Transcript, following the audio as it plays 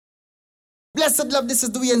Blessed love, this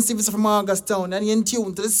is the WNC from Augustown, and you're in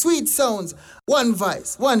tune to the sweet sounds. One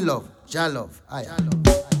voice, one love, Jah love, I love.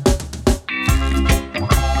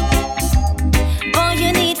 All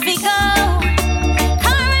you need to go.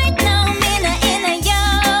 Right now, in a yo.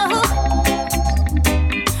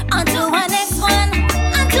 On to our next one,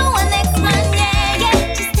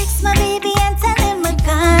 yeah. Just text my baby and tell him we're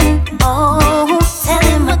gone. Oh, tell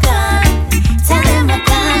him we're gone.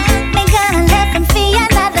 Me gonna let him feel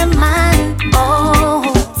another man. Oh,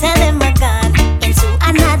 tell him we're gone into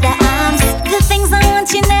another arms. The things I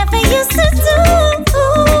want you never used to do.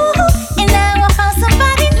 And now I found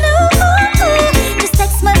somebody new. Just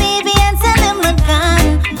text my baby and tell him we're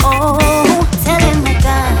gone. Oh, tell him we're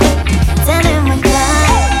gone.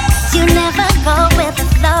 You never go with the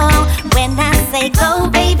flow. When I say go,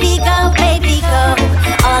 baby, go, baby, go.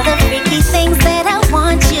 All the freaky things that I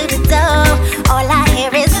want you to do. All I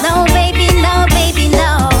hear is no, baby, no, baby,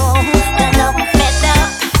 no. Don't know I'm fed up.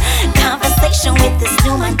 Conversation with this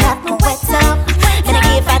new man got me wet up. Gonna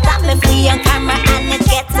give a that me free on camera and it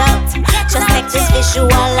get out. Just like this visual,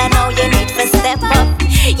 I know you need to step up.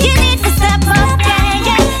 You need to step up,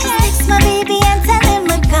 yeah. Just text my baby and tell him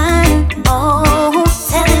we're gone. Oh,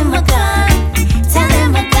 tell him we're gone.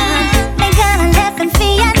 Me gonna let him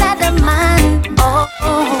feel another man. Oh,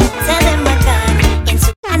 tell him we're gone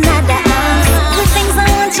into another arms. The things I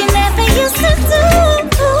want you never used to do.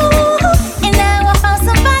 And now I found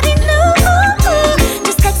somebody new.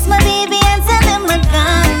 Just text my baby and tell him we're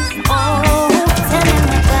gone. Oh, tell him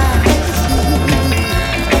we're gone.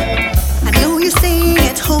 I know you stay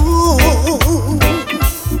at home,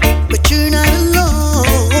 but you're not alone.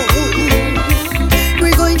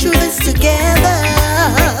 We're going through this together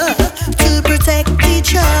to protect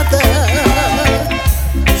each other.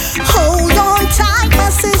 Hold on tight, my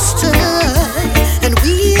sister, and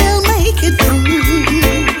we'll make it through.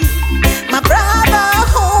 My brother,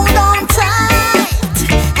 hold on tight,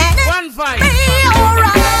 and it'll be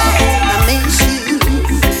alright.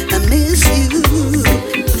 I miss you.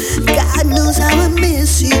 God knows how I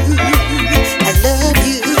miss you. I love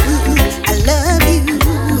you.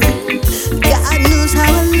 God knows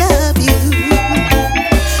how I love you.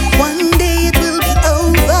 One day it will be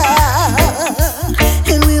over,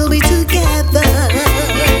 and we'll be together.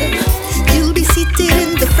 You'll be seated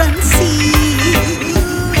in the front seat.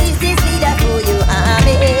 Is this leader who you are?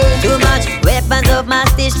 Too much weapons of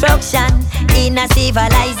mass destruction in a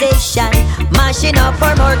civilization, mashing up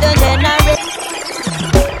for more than generations.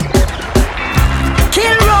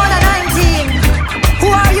 Kill Rona 19. Who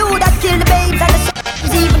are you that kill the babes and the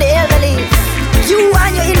sons, even the elderly? You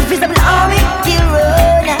and your invisible army, kill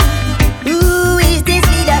Rona. Who is this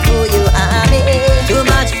leader for you army? Too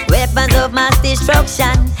much weapons of mass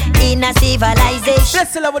destruction in a civilization,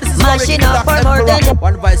 mashing up for more than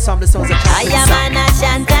one voice sound, the sounds of I am an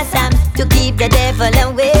Ashanta Sam to keep the devil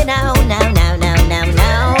away now.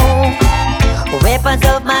 Weapons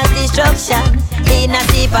of mass destruction in a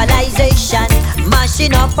civilization,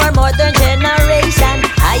 mashing up for more than generation.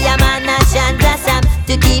 I am an Ashanta Sam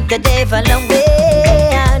to keep the devil away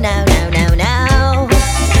now.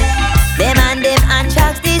 Them and them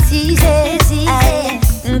anthrax diseases,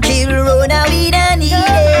 kill Rona, we don't need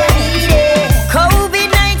it.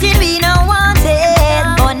 COVID-19 we don't want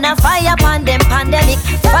it. Gonna fire upon them pandemic.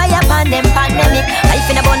 Life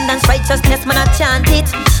in abundance, righteousness, man, I chant it.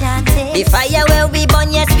 The fire where we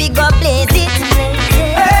burn, yes, we go blaze it.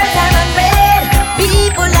 Earth and unread,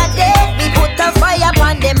 people are dead. We put a fire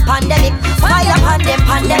upon them pandemic.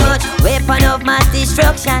 Weapon of mass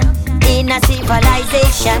destruction in a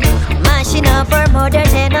civilization, mashing up for modern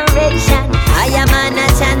generation. I am an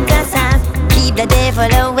Ashanta Sam, keep the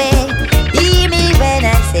devil away. Hear me when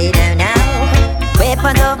I say now.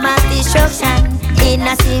 Weapon of mass destruction in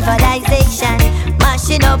a civilization,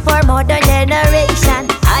 mashing up for modern generation.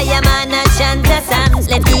 I am an Ashanta Sam,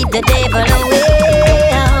 let's keep the devil away.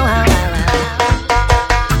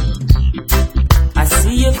 I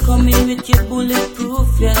see you coming with your bulletproof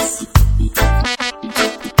vest.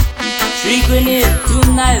 3 grenades,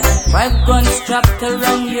 2 knives, 5 guns strapped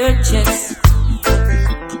around your chest.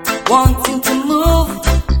 Wanting to move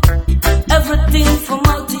everything from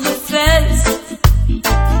out to your face.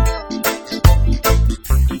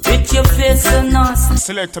 With your face so nasty.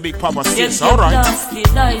 Select a Big Papa says, alright. Nasty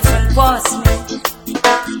life and pass me.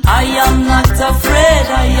 I am not afraid,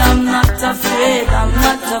 I'm not afraid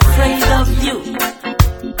of you.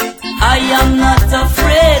 I am not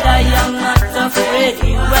afraid,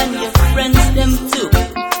 you and your friends them too.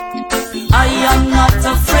 I am not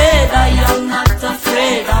afraid, I'm not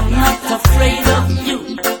afraid of you.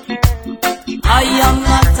 I am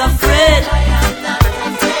not afraid,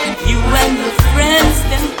 you and your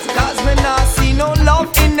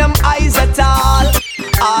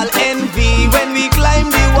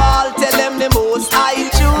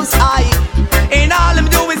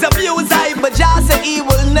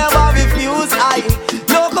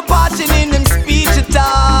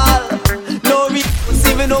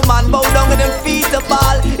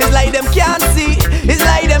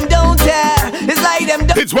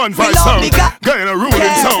It's one vice sound. Getting a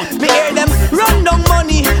ruling sound. Me hear them run down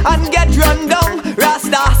money and get run down.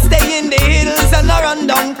 Rasta stay in the hills and I run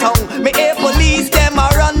downtown. Me hear police them a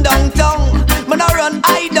run downtown. Man I run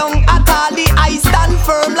I down at all. The I stand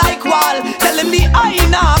firm like wall. Telling me I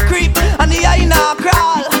nah creep and the I nah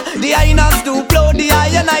crawl. The I nah stoop low, the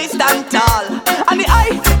I and I stand tall. And the I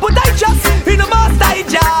put I trust in the most I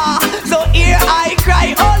jar. So here I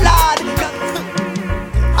cry, oh Lord.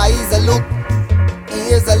 Eyes a look,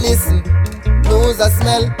 ears a listen, nose a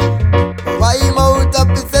smell. Why mouth up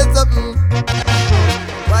is say something?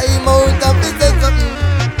 Why mouth up is say something?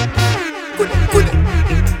 Good.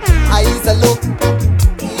 Eyes a look,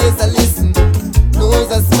 ears a listen,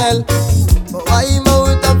 nose a smell. But why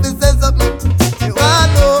mouth up is say something? You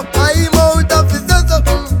wanna know why mouth up is say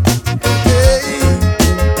something? Hey,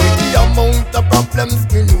 with the amount of problems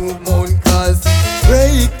me new moon cause,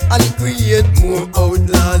 break and create more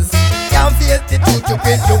outlaws. Can't face the truth, you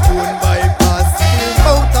get your own bypass.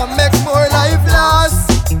 Out and make more life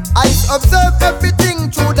last. I observe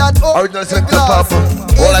everything through that open glass.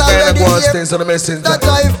 All I gotta go on stays on the messenger. That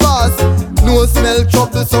drive fast. No smell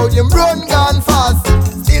trouble, so him run gone fast.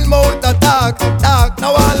 Still mouth a talk,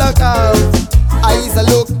 now all I have. Eyes a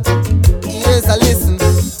look, ears a listen,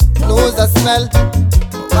 nose a smell.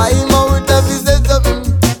 My mouth a say something.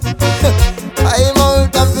 My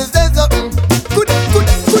mouth a say something.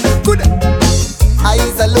 Good.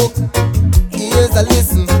 Eyes a look, ears a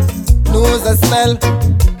listen, nose a smell.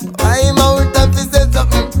 My mouth a say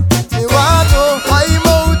something. Me want know my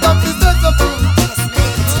mouth a say something.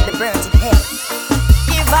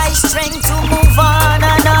 Give I strength to move on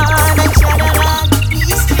and tread along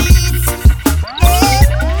these streets.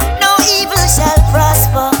 No evil shall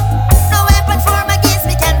prosper. No weapon formed against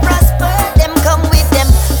me can prosper. Them come with them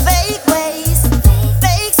fake ways,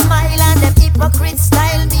 fake smile and them hypocrite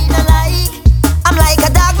style me no like. I'm like a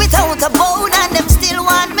dog without a bone and them still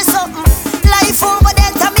want me something. Life over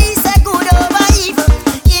there to me say good over evil.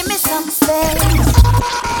 Give me some space.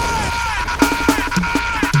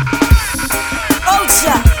 Oh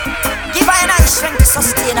Jah, give I an eye strength to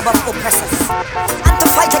sustain above oppressors and to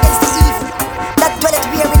fight against the evil that dwelleth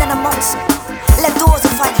wherein and amongst. Let those who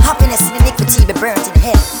find happiness in iniquity be burnt in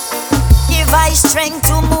hell. Give I strength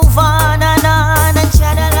to move on and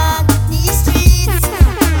tread along these streets.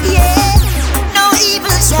 Yeah, no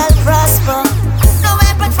evil shall prosper. No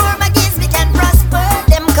weapon formed against me can prosper.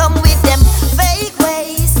 Them come with them fake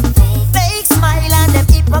ways, fake smile and them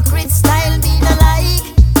hypocrite style me no like.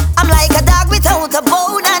 I'm like a dog without a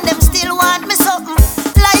bone and them still want me something.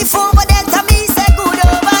 Life over there to me say good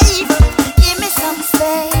over evil. Give me some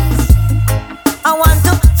space. I want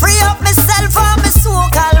to free up myself from my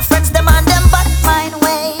so-called friends. Them and them but mine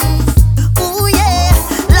ways. Ooh yeah,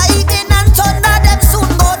 lightning and thunder them soon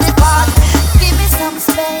go depart. Give me some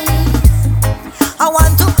space. I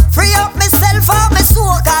want to free up myself from my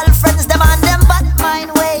so-called friends. Them and them but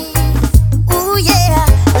mine ways. Ooh yeah,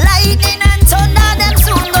 lightning and thunder them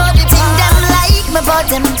soon go depart. Think them like me but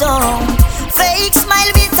them don't. Fake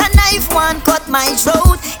smile with a knife, one cut my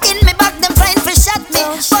throat. In me back them trying to shot me.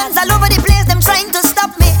 Guns all over the place, them trying to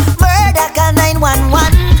stop me. Murder call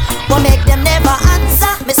 911. What make them never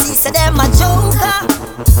answer? Me see say them a joker.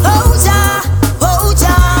 Oh Jah,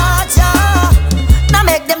 Jah. Now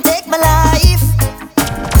make them take my life.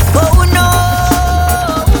 Oh no.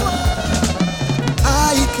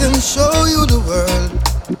 I can show you the world,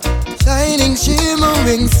 shining,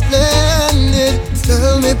 shimmering, splendid.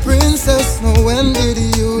 Tell me, princess, now when did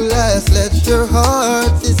you last let your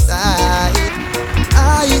heart decide?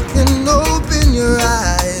 I can open your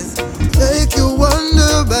eyes, take you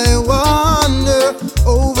wonder by wonder,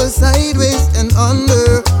 over, sideways, and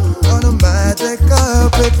under, on a magic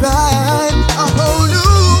carpet ride. A whole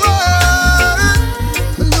new world,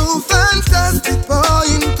 a new fantastic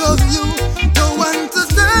point of view. No one to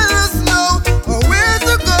tell us no, or where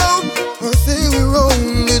to go, or say we're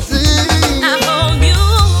only dreaming. A whole new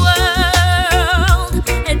world,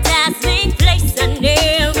 a dazzling place I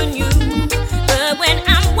never knew. But when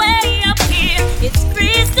I'm way up here, it's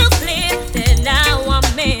crystal clear that now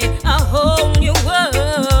I'm in a whole new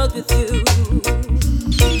world with you.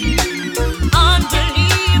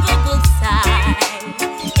 Unbelievable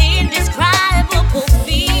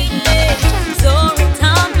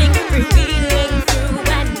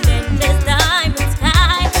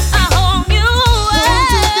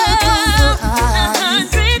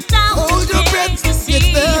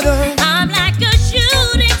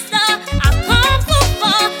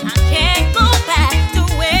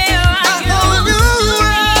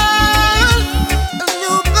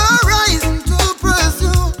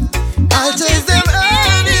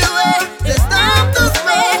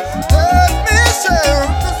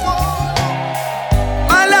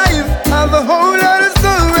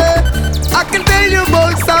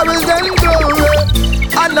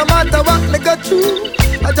matter what me go through,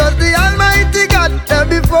 I just the Almighty God there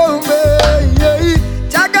before me.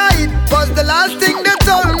 Jah guide was the last thing they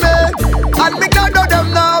told me, and me glad of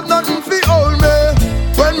them now have nothing fi hold me.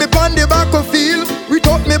 When me pon the battlefield,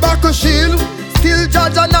 without me back a shield, still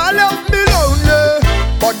judge and all left me lonely.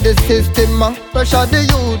 But the system pressure the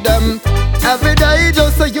youth them. Every day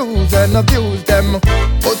just to use and abuse them.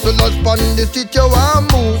 Hustlers pon the street you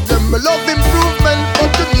want move them. Love improvement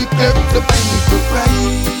but to neglect the people cry.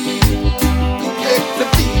 Neglect the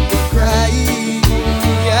people cry.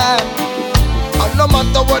 Yeah. And no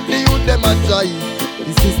matter what the youth them a try,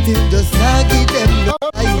 the system just not give them no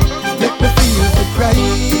right. Make me feel the cry.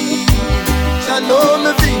 Shall know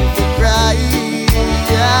me feel the cry.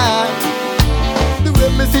 Yeah. The way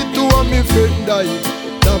me see two of me friend die,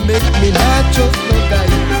 that make me not trust no guy.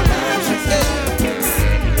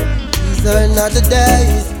 These are not the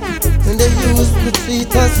days when they used to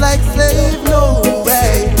treat us like slaves. No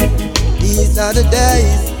way. These are the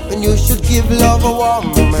days when you should give love a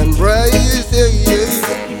warm embrace.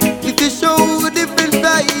 If you show a different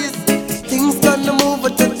face, things gonna move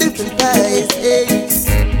at a different pace.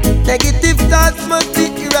 Negative thoughts must be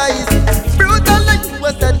erased. Brutal like you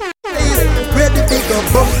was that. Ready big up,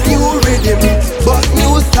 bust new rhythm, bust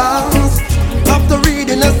new songs. After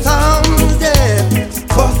reading the songs, yeah.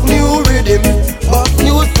 Bust new rhythm, bust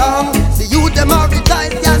new songs. The youth them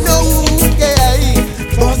advertise, you know, yeah.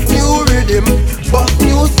 Bust new rhythm, bust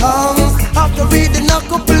new songs. After reading a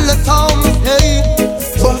couple of songs, hey.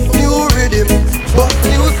 Bust new rhythm, bust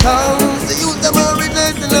new songs. The youth them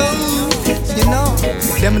advertise, you know.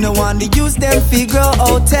 Them no want to use them fi grow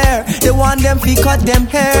out hair. They want them fi cut them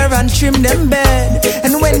hair and trim them bed.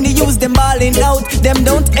 And when they use them balling out, them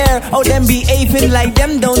don't air. Or them behaving like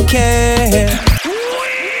them don't care.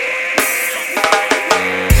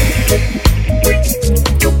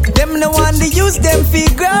 Them no want to use them fi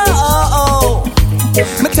grow.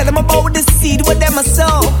 Me tell them about the seed what them a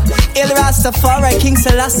sow. El Rastafari, King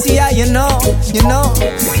Selassie, you know.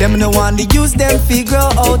 Them no want to use them fi grow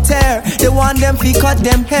out hair. They want them fi cut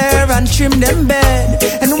them hair and trim them bed.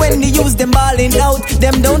 And when they use them balling out,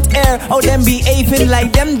 them don't air. Or them behaving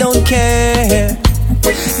like them don't care.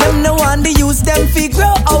 Them no want to use them fi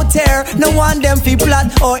grow out hair. No want them fi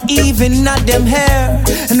plait or even not them hair.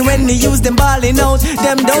 And when they use them balling out,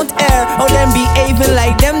 them don't air. Or them behaving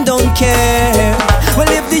like them don't care. Well,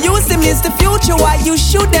 if the use them is the future, why you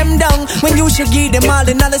shoot them down? When you should give them all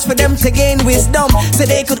the knowledge for them to gain wisdom, so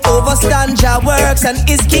they could overstand Jah works and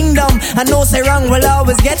His kingdom. And no say wrong will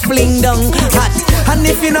always get flinged down hot. And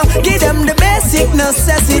if you know, give them the basic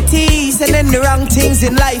necessities, and then the wrong things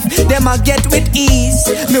in life, them a get with ease.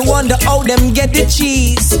 Me wonder how them get the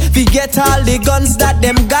cheese. We get all the guns that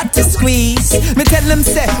them got to squeeze. Me tell them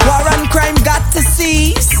say, war and crime got to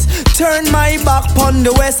cease. Turn my back pon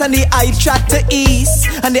the west and the eye track to east.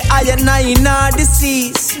 And the iron in our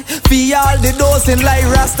disease. Feel all the doors in like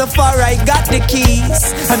Rastafari got the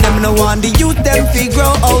keys. And them no want the youth them fi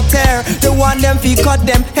grow out hair. They want them fi cut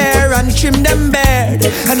them hair and trim them beard.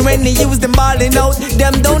 And when they use them balling out,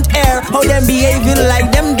 them don't air. Or them behaving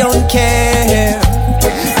like them don't care.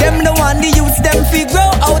 Them no want the youth them fi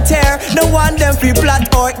grow out hair. No want them fi plait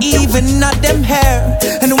or even not them hair.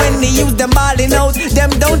 And when they use them balling out, them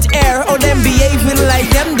don't air. Or them behaving like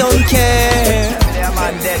them don't care. Yeah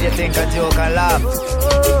man dead, you think a joke and laugh.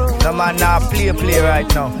 No man now play right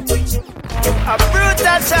now. A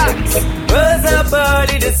brutal chance. Was up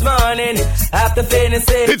early this morning after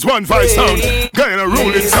finishing. It's 1-5 sound, Guyana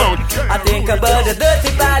ruling sound. I think about the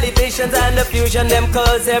dirty politicians and the fusion them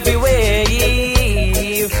cause everywhere.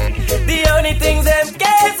 The only thing them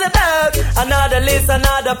cares about, another list,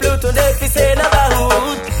 another Pluto they fi say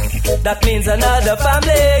about. That means another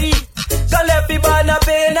family. Don't let people in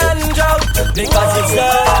pain and drought. Because it's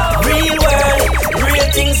the real world. Real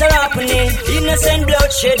things are happening. Innocent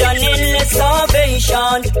bloodshed and endless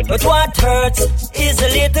starvation. But what hurts is the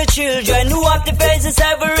little children who have to face this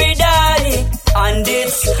every day. And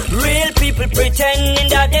it's real people pretending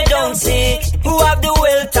that they don't see, who have the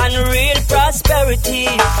wealth and real prosperity.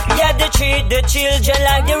 Yeah, they treat the children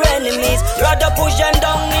like their enemies, rather push them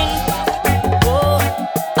down in. Oh,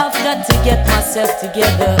 I've got to get myself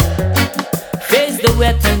together, face the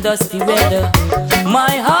wet and dusty weather. My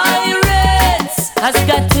high rates has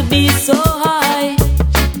got to be so high,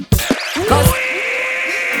 'cause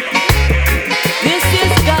this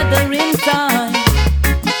is gathering time.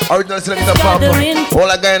 Original selector Papa. All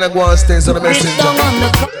a guy in a go on stays on the messenger.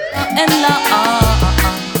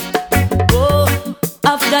 Oh,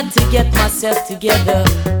 I've got to get myself together,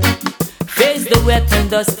 face the wet and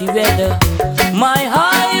dusty weather. My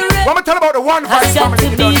high rate What me tell about the 1-5 has got to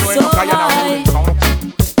be so high.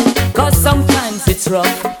 sometimes it's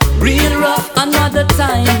rough, real rough. Another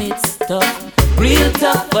time it's tough, real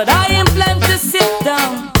tough. But I am planning to sit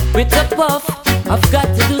down with a puff. I've got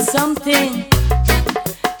to do something.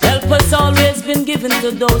 Help has always been given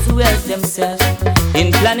to those who help themselves.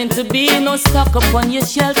 In planning to be no stock upon your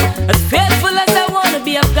shelf. As faithful as I wanna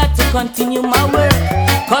be, I've got to continue my work.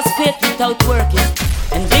 Cause faith without work is,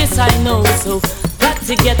 and this I know, so got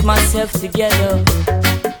to get myself together.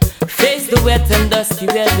 Face the wet and dusty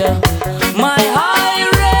weather. My high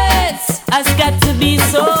rates has got to be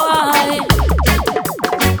so high.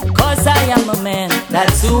 Cause I am a man,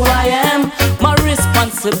 that's who I am. My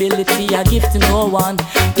responsibility I give to no one.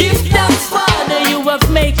 Give thanks, Father, you have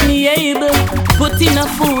made me able. Put enough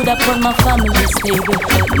food upon my family's table.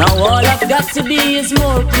 Now all I've got to be is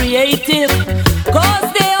more creative. Cause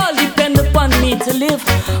they all depend upon me to live.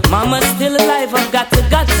 Mama's still alive, I've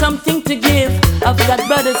got something to give. I've got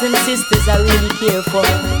brothers and sisters I really care for.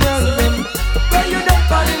 Where you dead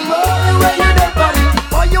body, boy, where you dead body?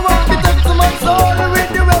 Why you want me to take to my soul with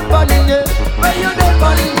the weapon in it? Where you dead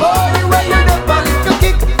body, boy, where you dead body? You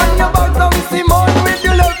kick on your back down Simon with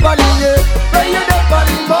your left body, yeah. Where you dead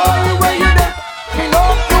body, boy, where you dead? You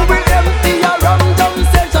know you will empty your ram down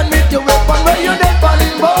session with your weapon. Where you dead body,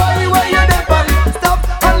 boy, where you dead body? Stop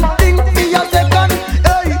and think for your second,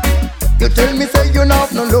 hey. You tell me say you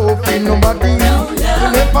not no love in nobody. You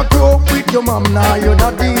never grow up with your mom, now your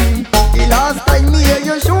daddy. The last time me hear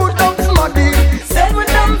you shoot up somebody, said when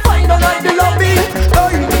them find out like the lobby.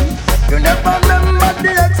 Hey, you never remember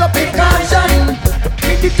the explication.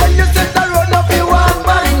 Me tell you set the road up you walk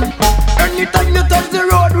by. Anytime you touch the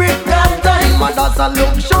road with that time, man that's a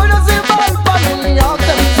look show you see ball pan. You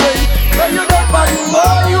them say, where you dead pan,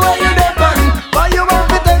 boy, where you dead pan? Why you want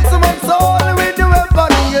to take someone soul with the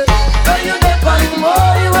weapon? Yeah. Where you dead pan,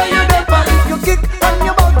 boy, where you dead pan? You kick on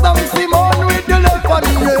your back down Simon with the left pan.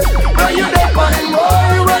 Yeah. Where you dead pan,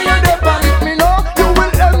 boy, where you dead pan? Me know you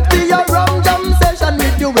will empty your ram jam session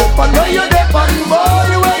with your weapon. Where you dead pan,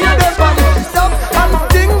 boy, where you dead pan? Stop and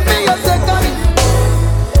think for your second.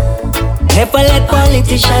 Never let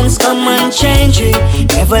politicians come and change it.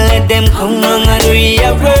 Never let them come on and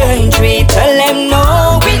rearrange it. Tell them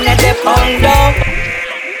no, we not the pound up.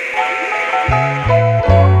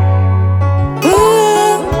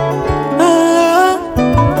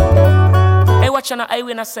 Hey, watch on I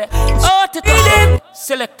win I say, oh, to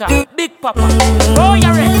selector, Big Papa. Oh,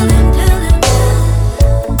 you're ready.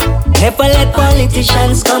 Never let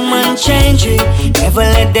politicians come and change it. Never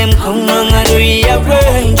let them come on and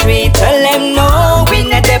rearrange it. Tell them no, we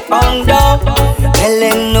not the pound up. Tell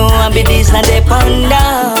them no, I be this not the pound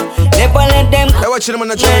up. Never let them come and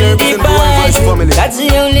divide it. That's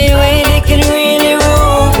the only way they can really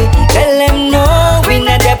rule it. Tell them no, we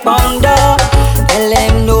not the pound up. Tell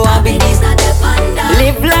them no, I be this not the pound up.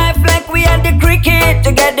 Live life like we are the cricket.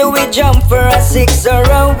 Together we jump for a six or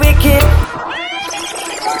a wicket.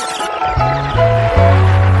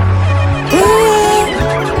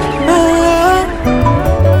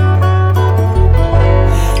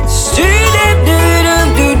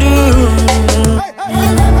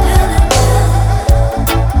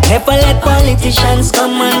 Never let politicians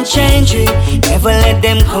come and change it. Never let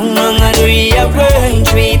them come on and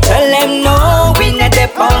rearrange it. Tell them no, we not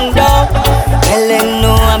the pound up. Tell them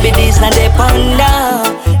no, I be this not the pound up.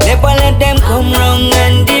 Never let them come wrong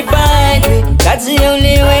and divide it. That's the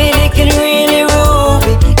only way they can really rule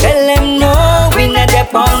it. Tell them no, we not the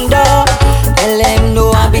pound up. Tell them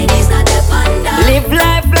no, I be this not the pound up. Live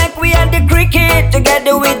life like we are the cricket.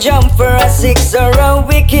 Together we jump for a six or a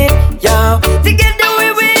wicket. Yeah, together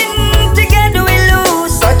we win.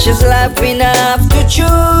 Such is life, we not have to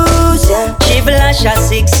choose, yeah. Chivlash a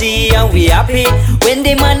 60 and we happy. When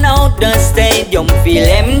the man out the stadium feel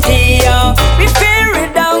empty, yeah. We fear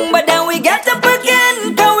it down, but then we get up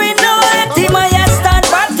again. Cause we know that team I start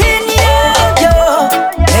batting, yeah, yeah.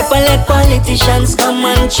 Never let politicians come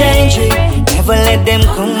and change it. Never let them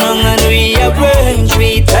come on and rearrange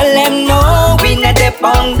it. Tell them no, we not the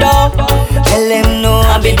pound up. Tell them no,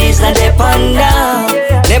 I be this not the pound up.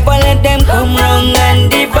 Never let them come wrong and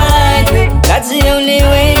divide it. That's the only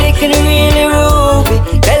way they can really rule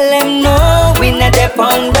it. Tell them no, we not the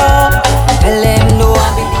pound up. Tell them no, I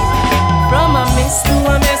be from a miss to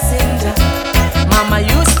a messenger. Mama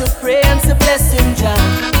used to pray and say blessing Jah.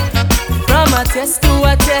 From a test to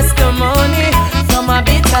a testimony. From a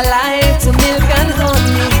bitter life to milk and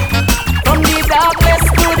honey. From the darkness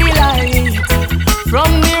to the light.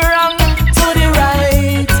 From the wrong to the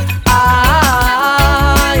right.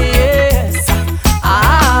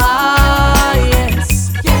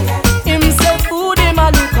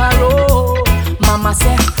 Mama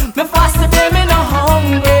say, me fast today, me no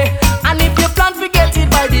hungry. And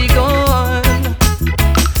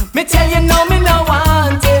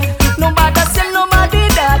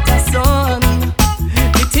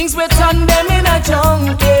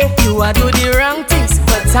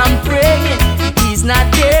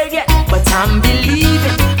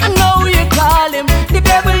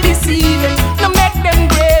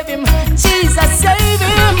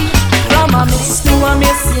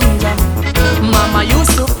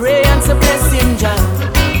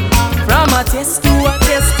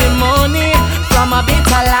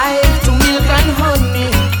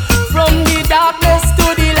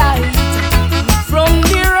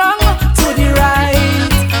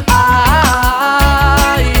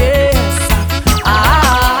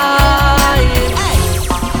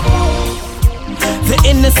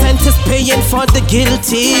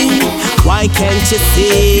guilty. Why can't you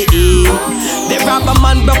see? They rob a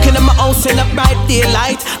man broke in my house in a bright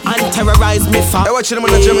daylight and terrorize me for. Hey, watching him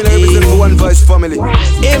on the German represent for One Voice family.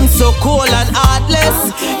 Him so cool and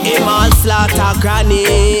heartless, him all slaughter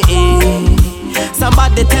granny.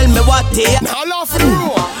 Somebody tell me what he.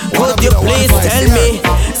 Could you please tell me?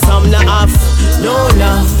 Some not have no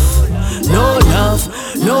love, no love,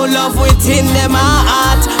 no love within them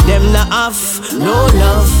heart. Them not have no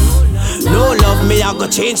love, no love. Me I go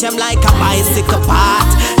change them like a bicycle part.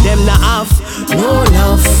 Them not have no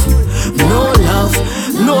love, no love,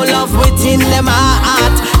 no love within them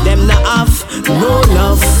heart. Them not have no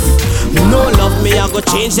love, no love. Me I go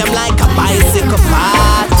change them like a bicycle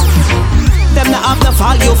part. Them not have no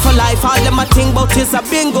value for life. All them a think about is a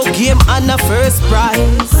bingo game and a first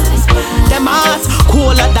prize. Them hearts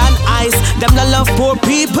cooler than ice. Them not love poor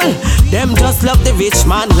people. Them just love the rich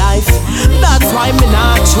man life. That's why me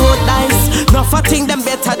not show nice. Not for think them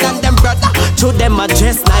better than them brother. To them a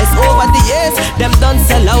dress nice. Over the years, them done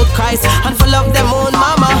sell out Christ. And for love them own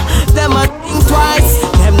mama, them a think twice.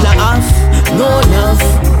 Them not have no love,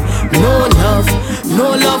 no love,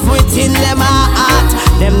 no love within them heart.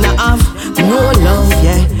 Them not have no love,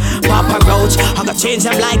 yeah. Papa Roach, I gotta change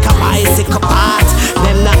them like a bicycle part.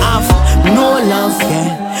 Them not have no love,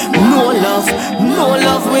 yeah. No love, no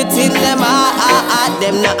love within them heart.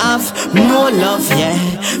 Them not have no love, yeah.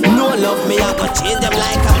 No love, me I gotta change them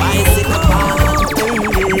like a bicycle part.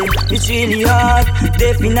 It's really hard,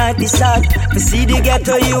 definitely sad to see the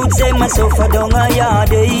ghetto youths, they must suffer down a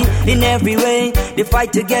yard, eh? In every way, they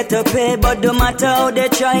fight to get a pay, but no matter how they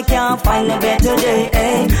try, can't find a better day,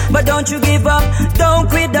 eh? But don't you give up, don't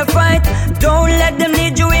quit the fight. Don't let them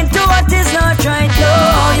lead you into what is not right,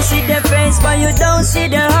 no. You see their face, but you don't see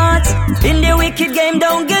their hearts. In the wicked game,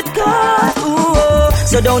 don't get caught, ooh.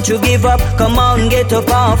 So don't you give up, come on, get up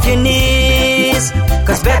off your knees.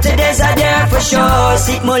 Cause better days are there for sure.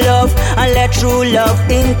 Seek more love and let true love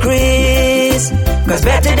increase. Cause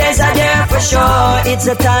better days are there for sure. It's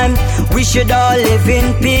a time we should all live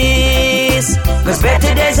in peace. Cause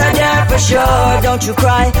better days are there for sure. Don't you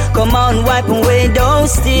cry, come on, wipe away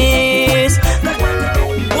those tears.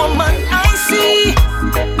 Woman,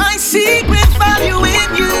 I see great value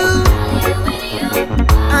in you.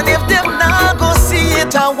 And if them not go see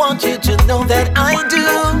it, I want you to know that I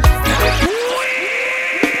do.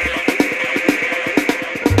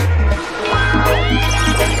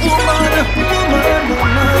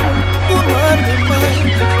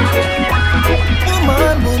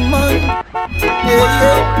 Woman,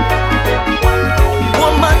 yeah.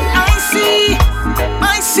 Woman,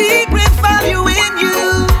 I see great value in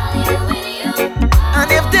you. And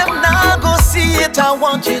if them not go see it, I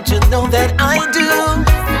want you to know that I do.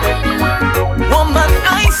 Woman,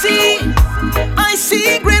 I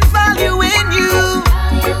see great value in you.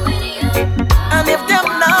 And if them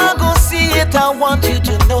not go see it, I want you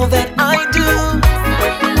to know that I do.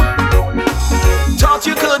 Thought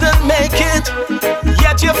you couldn't make it,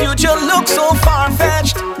 yet your future looks so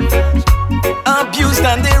far-fetched. Abused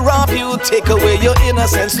and they rob you, take away your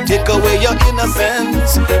innocence, take away your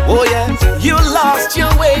innocence. Oh yes, you lost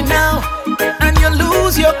your way now, and you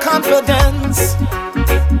lose your confidence.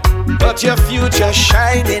 But your future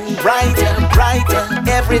shining brighter, brighter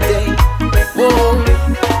every day. Whoa.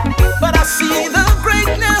 But I see the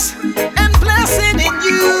greatness and blessing in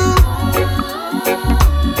you.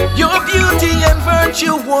 Your beauty and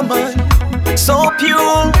virtue, woman, so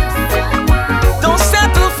pure. Don't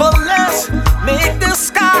settle for less, make the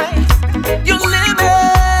sky your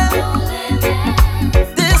limit.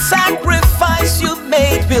 This sacrifice you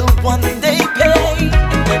made will one day pay.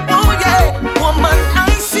 Oh yeah, woman,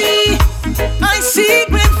 I see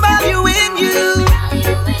great value in you.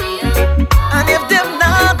 And if them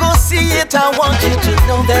not go see it, I want you to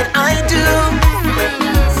know that I do.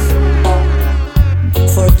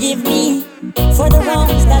 Forgive me for the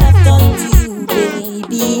wrongs that I've done to you,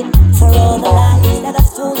 baby. For all the lies that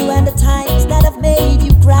I've told you and the times that I've made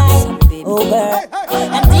you cry over.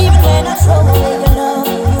 And even when I throw away your love,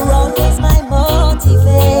 you're always my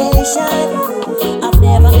motivation. I've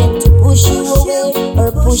never meant to push you away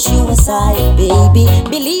or push you aside, baby.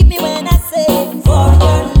 Believe me when I say, for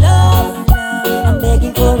your love, I'm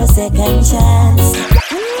begging for a second chance.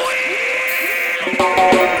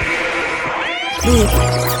 Babe,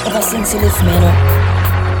 ever since you left me,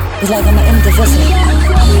 it's like I'm an empty vessel,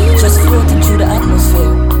 just floating through the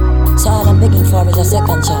atmosphere. So all I'm begging for is a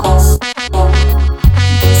second chance.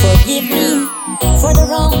 Forgive me for the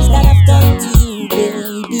wrongs that I've done to you,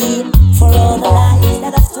 baby. For all the lies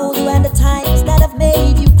that I've told you and the times that I've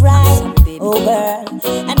made you cry, oh girl.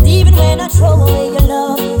 And even when I throw away your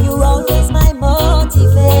love, you're always my mom.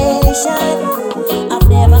 intention. I've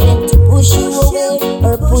never meant to push you away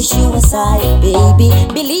or push you aside, baby.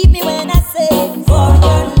 Believe me when I say, for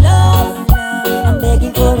your love, I'm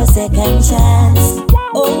begging for a second chance.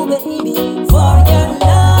 Oh baby, for your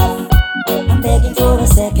love, I'm begging for a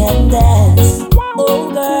second dance.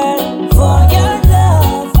 Oh girl, for your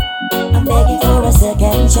love, I'm begging for a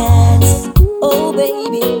second chance. Oh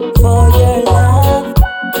baby, for your love,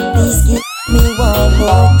 please give me one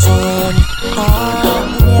more chance.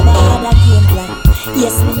 You never had a game plan.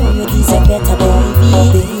 Yes, we know you deserve better,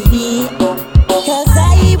 baby. Cause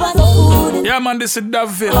I was a fool. Yeah, man, this is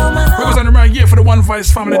Daville. Representing right here for the One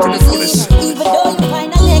Voice family to the fullest. Even though you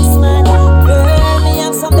find a next man, girl, me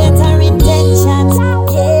have some better intentions.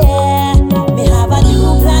 Yeah, me have a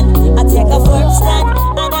new plan. I take a firm stand,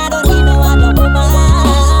 and I don't need no other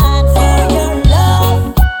woman. For your love,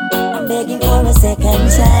 I'm begging for a second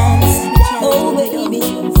chance. Oh baby,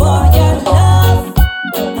 for your love,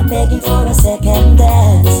 I'm begging for a second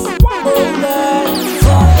dance. Oh girl,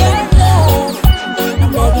 for your love,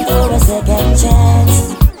 I'm begging for a second chance.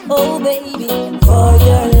 Oh baby, for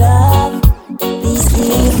your love, please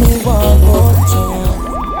give me one more chance.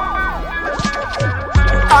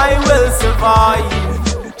 I will survive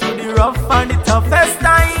through the rough and the toughest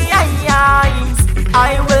times.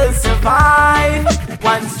 I will survive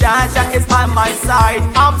once Jaja is by my side.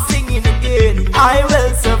 I'm singing again. I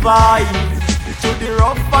will survive through the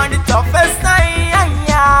rough and the toughest times.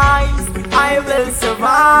 I will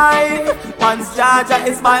survive once Jaja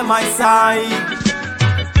is by my side.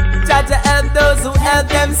 Jaja help those who help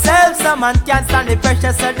themselves. Some man can't stand the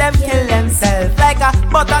pressure, so them kill themselves. Like a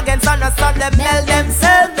butt against on the sun, them hell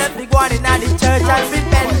themselves. Them be going in the church and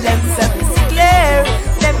repent themselves. It's clear,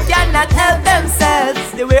 them cannot help themselves.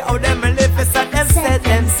 The way how them live is so them set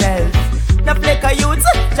themselves. The flick of youth,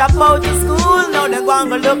 drop out of school. Now they go and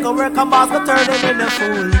go look at work and boss go turn them in a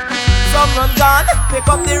fool. Some run gone, pick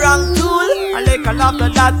up the wrong tool. And like a lot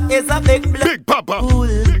of that is a big papa.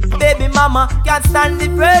 Baby mama can't stand the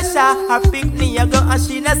pressure. Her big knee a go and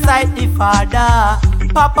she not sight the father.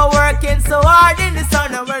 Papa working so hard in the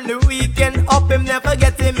sun, and when the weekend up him never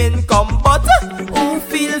get him income. But who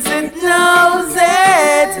feels it knows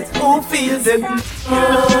it. Who feels it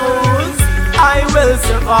knows. I will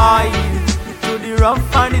survive through the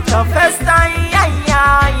rough and the toughest times.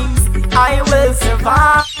 I will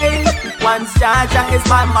survive once Jaja is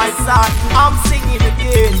by my side. I'm singing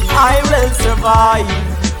again. I will survive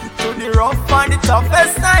through the rough and the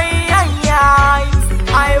toughest times.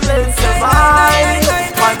 I will survive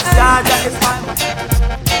once Jaja is by my side.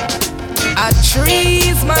 A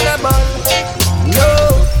trees man a bun. No,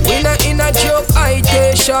 we not in a joke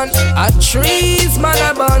citation. A trees man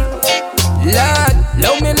a bun.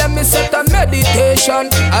 Lord, let me set a meditation.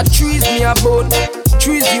 A trees me a bone.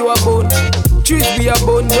 Trees you a bone, trees me a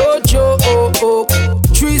bone, no joke.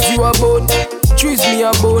 Trees you a bone, trees me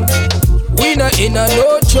a bone. We not in a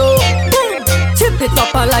no joke. Chip it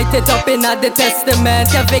up and light it up in the testament.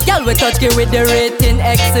 Every girl we touch get with the rating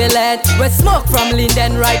excellent. We smoke from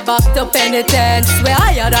Linden right back to penitence. We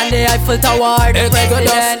higher than the Eiffel Tower, the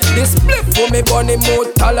president. This split for me bunny more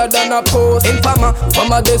taller than a pose. Informer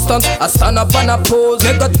from a distance, I stand up and a pose.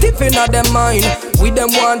 Negative in a them mind, with them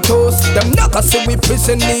one toast. Them not gonna see we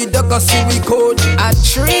prison need, they gonna see we code. A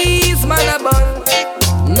trees man a bun.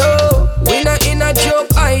 No, we not in a joke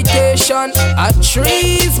citation. A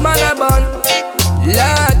trees man a bun.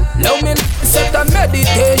 Lord, let me set a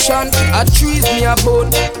meditation. A trees me a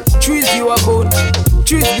bone, trees you a bone,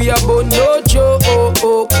 trees me a bone, no joke.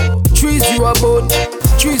 Trees you a bone,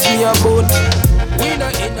 trees me a bone. We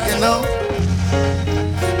not in a, you know,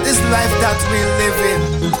 this life that we live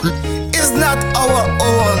in is not our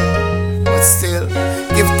own, but still,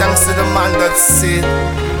 give thanks to the man that sit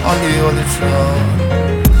on the throne.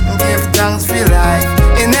 Give thanks for life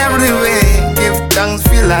in every way. Give thanks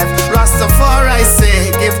for life. Rastafari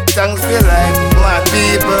say, give thanks for life. My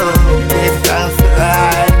people, give thanks for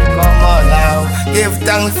life. Come on now, give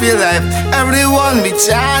thanks for life. Everyone we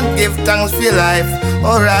chant, give thanks for life.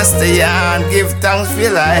 Oh Rastayan, give thanks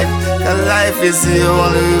for life. Cause life is the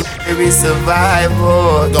only way we survive.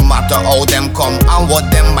 Oh, no matter how them come and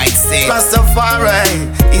what them might say, Rastafari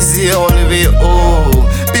is the only way. Oh,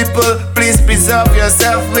 people, please preserve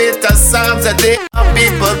yourself with the songs that they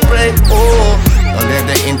people pray. Oh, don't let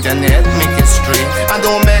the internet make it straight, and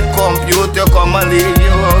don't make computer come and leave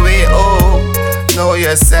you away. Oh, know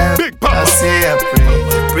yourself, I say I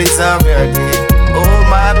pray, preserve your day. Oh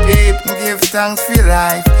my people, give thanks for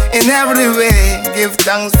life. In every way, give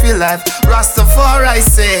thanks for life. Rastafari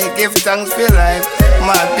say, give thanks for life.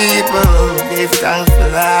 My people, give thanks for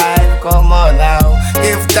life. Come on now,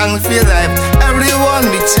 give thanks for life.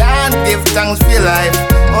 Everyone we chant, give thanks for life.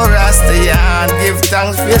 Oh Rastayan, give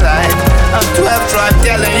thanks for life. I'm 12 tribe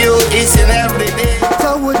telling you each and every day.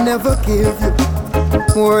 I would never give you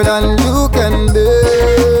more than you can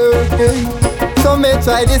bear. So may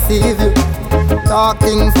try deceive you, talk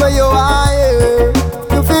things for your eye.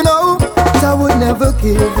 If you know, I would never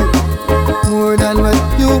give you more than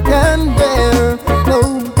what you can bear.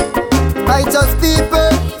 No, righteous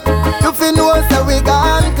people, if you know that we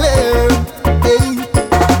can clear. Hey,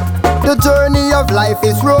 the journey of life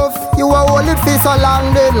is rough. You are holding for so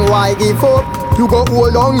long, then why give up? You go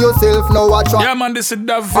hold on yourself, now watch out. Yeah man, this is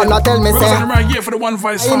David. And I tell me say, right here for the One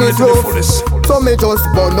Voice family to the fullest. So me just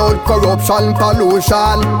burn out corruption,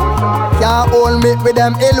 pollution. Can't hold me with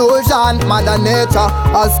them illusion. Mother Nature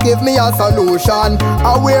has give me a solution.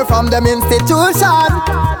 Away from them institution.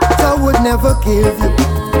 I would never give you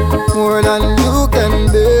more than you can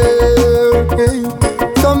bear. Hey.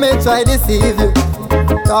 So me try deceive you,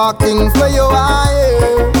 talk things for your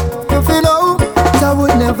eye. If you know, I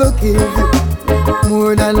would never give you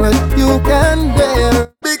more than what you can bear.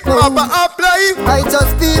 Big Papa apply.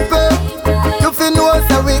 Righteous people, you feel know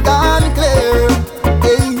so we can clear.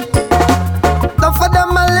 Hey, now for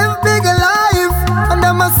them I live big life, and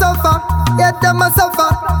them I suffer, yet them I suffer.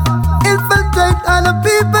 Infiltrate on the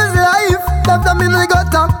people's life, left them in the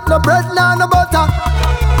gutter, no bread, no butter.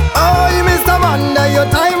 Oh, you Mr. Wonder, your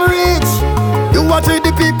time reach. You watch with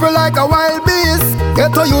the people like a wild beast.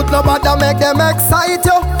 Get to youth, no bother, make them excite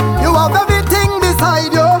you. You have everything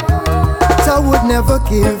beside you. I would never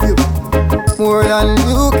give you more than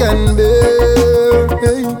you can bear.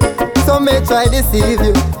 Hey. So may try deceive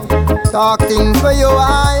you, talk things for your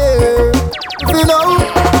eye. If you know,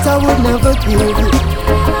 I would never give you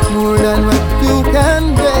more than what you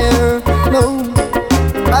can bear. No,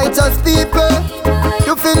 righteous people,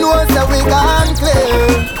 you feel know that we can clear.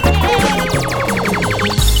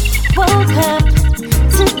 Woke up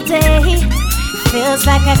today, feels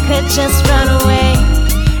like I could just run away.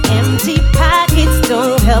 Empty pockets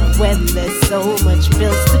don't help when there's so much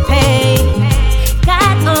bills to pay.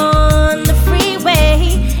 Got on the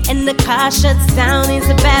freeway and the car shuts down, needs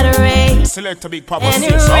a battery. Select a Big Papa and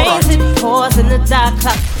it rains, it pours in the dark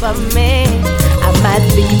cloud for me. I might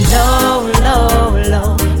be low,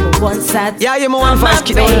 but once I yeah, you One Voice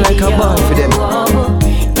kid on like a ball for them.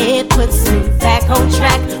 It puts me back on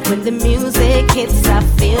track. When the music hits, I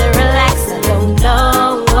feel relaxed. I don't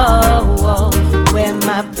know where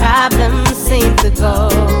my problems seem to go,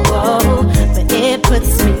 but it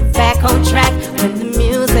puts me back on track. When the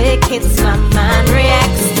music hits, my mind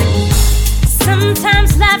reacts.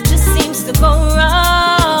 Sometimes life just seems to go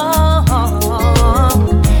wrong,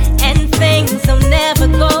 and things don't never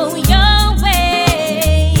go your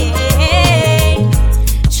way.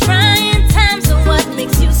 Trying times are what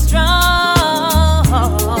makes you strong.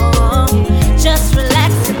 Just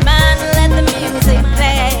relax your mind and let the music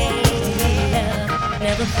play.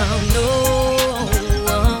 Never found no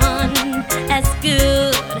one as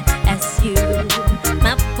good as you,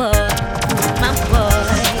 my boy,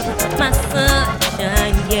 my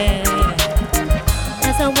sunshine, yeah.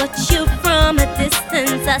 As I watch you from a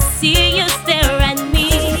distance, I see you stare at me.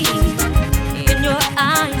 In your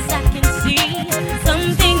eyes I can see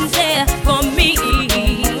something's there for me.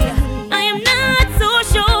 I am not so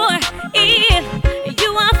sure if you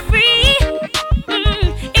are free.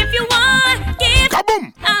 If you are, give Kaboom!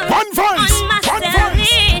 One Voice! on myself.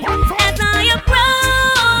 As I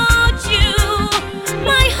approach you,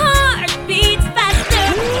 my heart beats faster.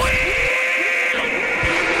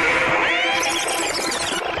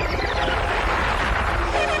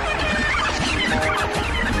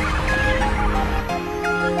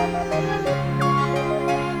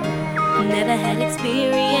 Never had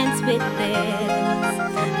experience with this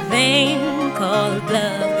thing called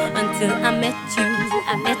love until I met you.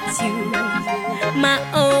 My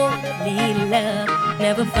only love.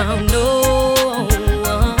 Never found no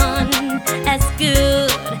one as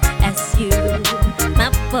good as you. My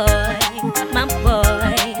boy,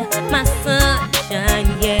 my sunshine,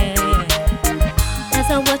 yeah. As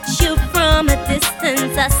I watch you from a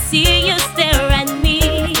distance, I see you stare at me.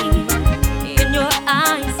 In your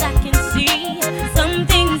eyes I can see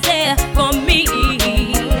something's there for me.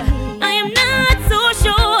 I am not so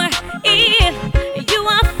sure if you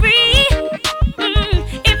are free.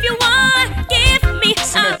 If you are, give me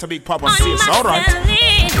Select a Big Papa says, alright.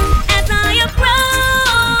 as I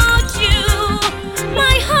approach you,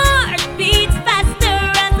 my heart beats faster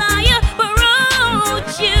as I approach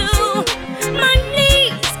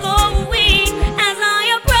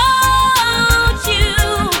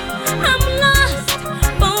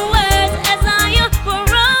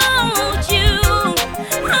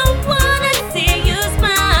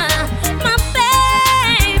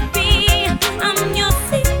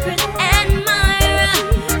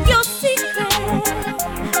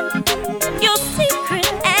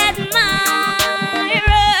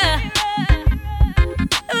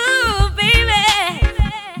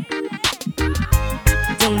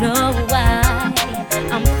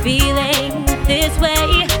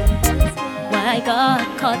I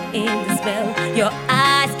got caught in the spell your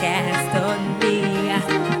eyes cast on me.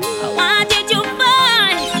 Why did you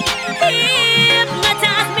find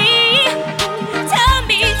hypnotize me? Tell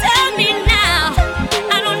me now.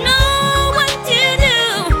 I don't know what to do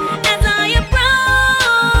as I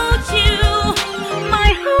approach you. My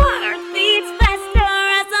heart beats faster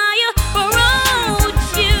as I approach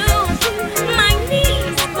you. My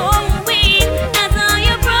knees go weak as I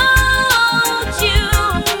approach you.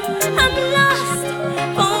 I'm lost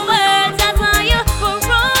for words as I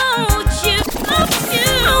approach you.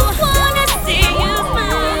 I wanna see you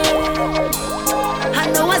smile. I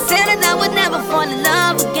know I said that I would never fall in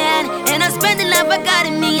love again, and I spent the life I got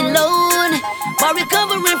in me alone. But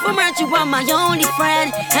recovering from hurt, you are my only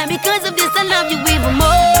friend, and because of this I love you even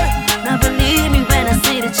more. Now believe me when I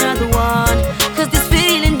say that you're the one, cause this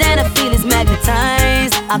feeling that I feel is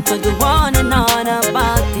magnetized. I could go on and on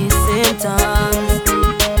about these symptoms.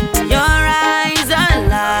 Your eyes are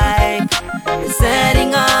like the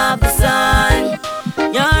setting of the sun.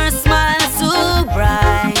 Your smile is so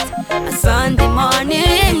bright, a Sunday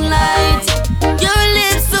morning light. Your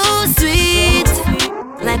lips so sweet,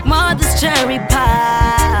 like mother's cherry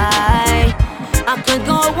pie. I could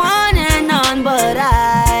go on and on, but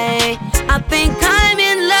I think I'm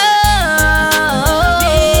in love.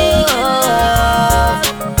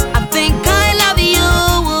 I think I love you.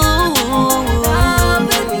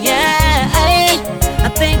 Yeah, I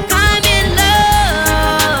think I'm in love.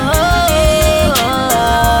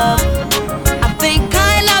 I think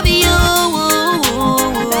I love you.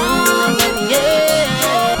 Yeah.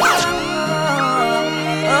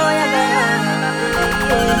 Oh yeah.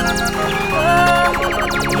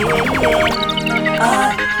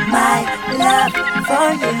 All my love for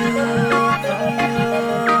you.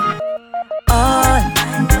 All my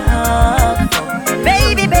love for you.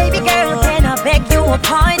 Baby, baby girl, can I beg you a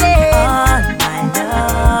pardon? All my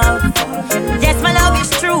love for you. Yes, my love is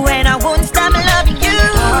true and I won't stop loving you.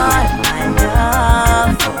 All my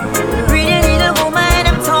love for you. Pretty little woman,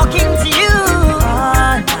 I'm talking to you.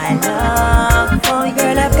 All my love for you.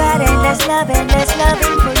 Girl, I've got endless loving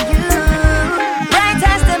for you. Bright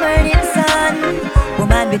as the burning sun.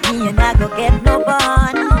 Woman with me and I go get no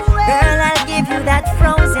bond. Girl, I'll give you that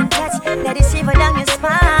frozen touch that is shiver down your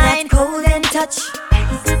spine. That cold and touch,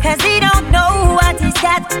 cause they don't know what is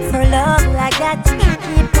that. For love like that, you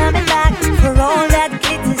keep coming back. For all that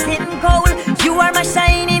glitters in gold, you are my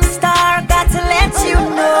shining star, got to let you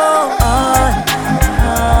know. All my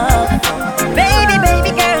love, baby,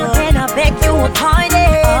 baby girl, can I beg you a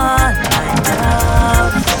pardon? All my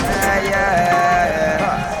love.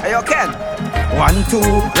 Yeah. Hey, yo, Ken. 1, 2,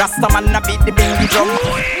 Rastaman a beat the bingy drum.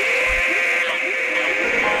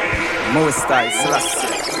 Most eyes, Rasta.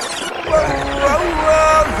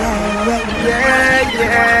 Yeah.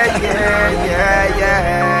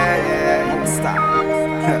 Most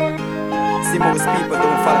eyes. See, most people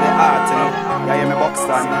don't follow the art, you know. Yeah, hear me box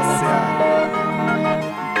time,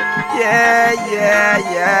 yeah.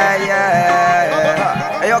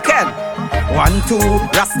 Hey, yo, Ken. 1, 2,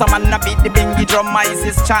 Rastaman a beat the bingy drum. Eyes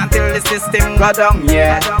is chant till the system go down,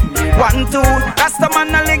 yeah. 1, 2,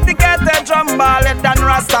 Rastaman a lick the ghetto drum ball, let than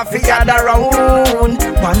Rasta fi gather round.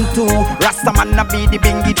 1, 2, Rastaman a beat the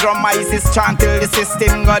bingy drum. Eyes is chant till the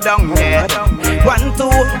system go down, yeah. 1, 2,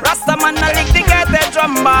 Rastaman a lick the ghetto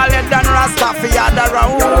drum ball, let than Rasta fi gather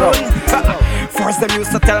round. First them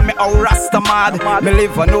used to tell me how Rasta mad. Me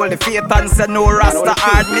live on all the faith and say no Rasta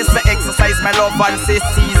hard. Me say exercise my love and say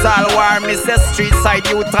seize all war. Me say street side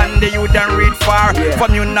youth and the youth and read far.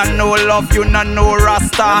 From you not know love, you not know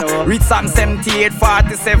Rasta. Read Psalm 78,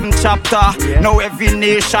 47 chapter. Now every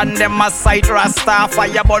nation them a sight Rasta.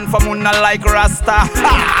 Fire burn from who not like Rasta.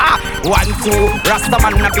 1, 2, Rasta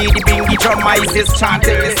man a be the bingy drum. Eyes is chant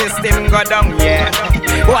till the system go down, yeah.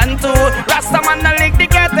 1, 2, Rasta man a lick the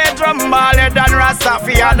ghetto drum ball, than Rasta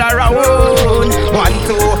fi other round. 1,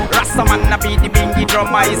 2, Rasta man a beat the bingy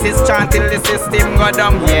drum. Eyes is chant till the system go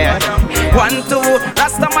down, yeah. 1, 2,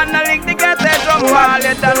 Rasta man a lick the ghetto drum ball,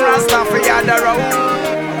 than Rasta fi other round.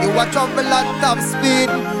 You a travel at top speed,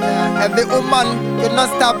 every woman you not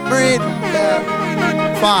stop breathe.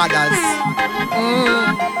 Fathers,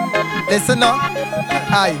 listen up,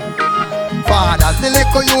 aye. Fathers, the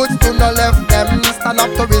little youths do not left them. Stand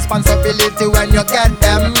up to responsibility when you get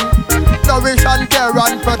them. Nourish and care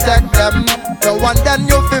and protect them. No one then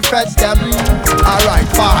you fi fetch them. Alright,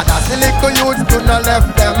 fathers, the little youths do not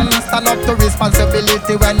left them. Stand up to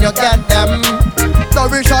responsibility when you get them.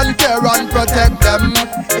 Nourish and care and protect them.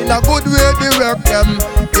 In a good way direct them,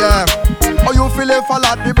 yeah. Or you fi feel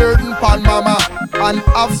follow the burden pan mama and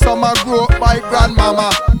have summer grow up by grandmama.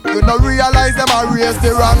 You no realize them a raise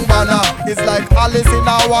the wrong banner. It's like Alice in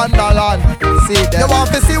a Wonderland. See them. You want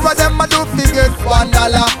to see what them a do fi get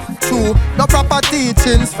 $1. True, no proper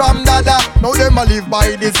teachings from Dada. Now them a live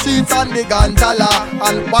by the streets and the ganjala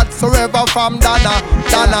and whatsoever from Dana.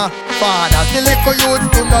 Father, the little youth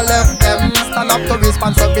do not left them. Stand up to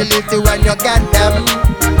responsibility when you get them.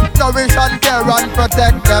 Nourish and care and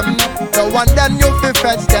protect them. No one then you fi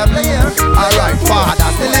fetch them. Alright, father,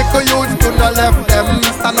 the little youth do not left them.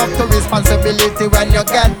 Stand up to responsibility when you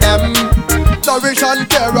get them. Nourish and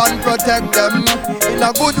care and protect them. In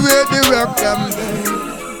a good way direct them.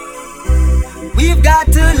 We've got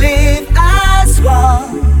to live as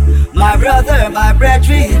one, my brother, my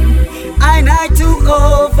brethren. I need to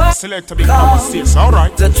overcome Select to be conversation,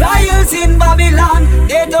 alright. the trials in Babylon.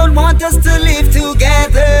 They don't want us to live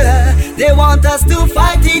together. They want us to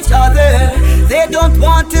fight each other. They don't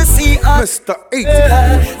want to see us. Mr. 8.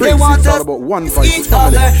 They want us to see each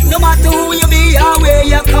other. No matter who you be or where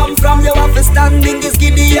you come from, you have to stand in this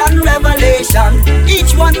Gideon revelation.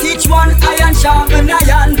 Each one teach one, iron sharpen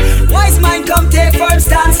iron. Wise mind come take first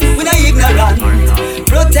stance. We not ignorant.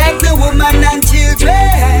 Protect the woman and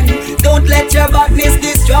children. Don't let your badness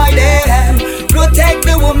destroy them. Protect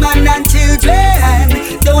the woman and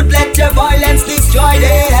children. Don't let your violence destroy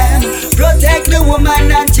them. Protect the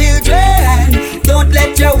woman and children. Don't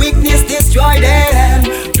let your weakness destroy them.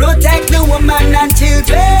 Protect the woman and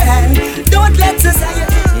children. Don't let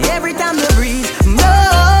society. Every time you breathe,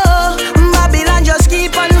 no, Babylon just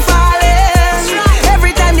keep on falling.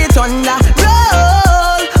 Every time the thunder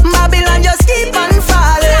roll, Babylon just keep on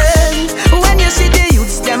falling. When you see the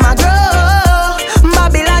youths, them a grow,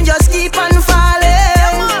 Babylon just keep on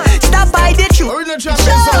falling. Stop by the truth. Original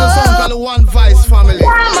champion song called One Vice Family.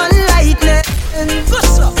 Woman lightning.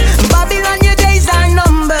 Babylon, your days are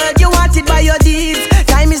numbered. You want it by your deeds.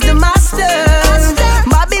 Time is the master.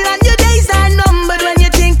 Babylon, your days are numbered. When you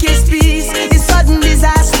think it's peace, it's sudden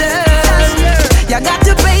disaster. You got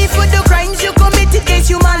to pay for the crimes you commit against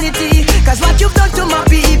humanity. Cause what you've done to my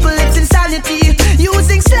people, it's insanity.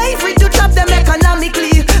 Using slavery to trap them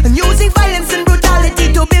economically, and using violence and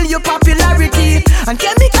brutality to build your popularity. And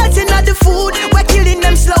chemicals in the food, we're killing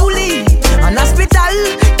them slowly. An hospital,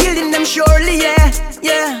 killing them surely, yeah.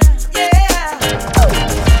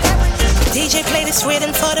 DJ play this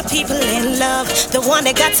rhythm for the people in love. The one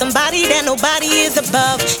that got somebody that nobody is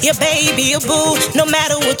above. Your baby, your boo, no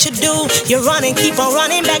matter what you do, you run and keep on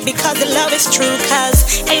running back because the love is true.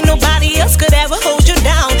 Cause ain't nobody else could ever hold you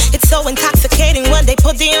down. It's so intoxicating when they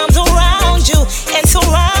put their arms around you and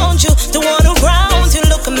surround you. The one who grounds you,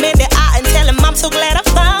 look him in the eye and tell him I'm so glad I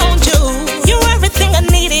found you. You're everything I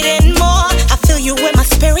needed and more. I feel you in my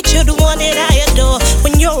spirit, you're the one that I adore.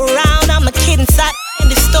 When you're around, I'm a kid inside in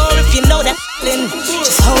the store. If you know that feeling,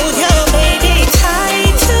 just hold your baby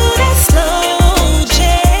tight to that slow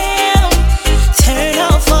jam. Turn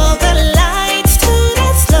off all the lights to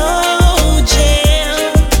that slow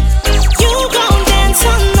jam. You gon' dance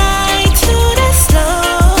all night to that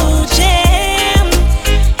slow jam.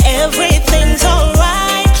 Everything's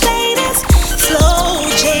alright, play this slow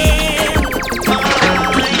jam.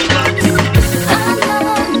 I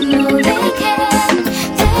know they can't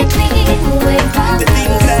take me away from the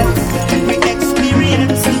things that we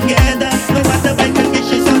experience together, no matter what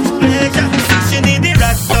conditions of pleasure. She need the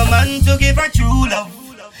Rasta man to give her true love.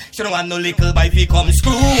 She don't want no little boy fi come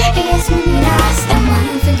screw up. Yes, we need Rasta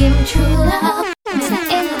man to give me true love. It's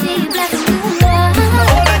not empty, black and blue love.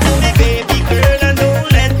 Hold on to me, baby girl, and don't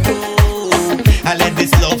let go. I let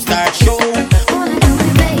this love start show. Hold on to me,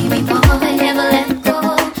 baby boy, never let go.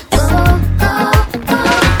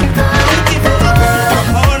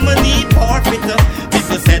 Harmony forfeit.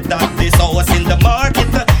 People said that this house in the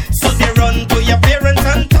market, so they run to your parents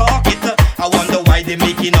and talk it. I wonder why they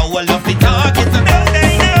making our love the target. Now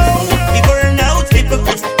they know we burn out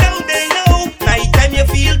hypocrites. Now they know nighttime you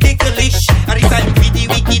feel ticklish. Every time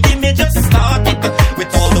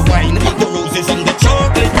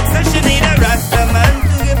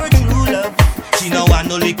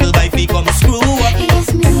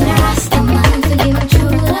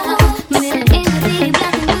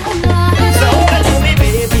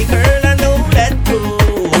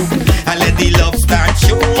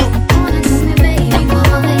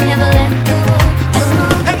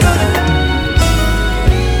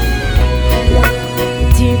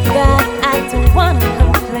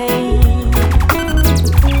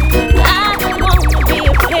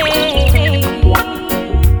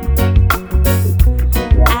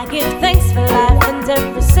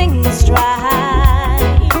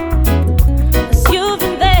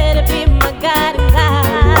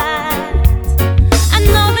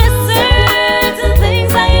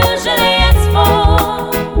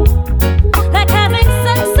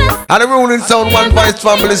And the ruling sound, one voice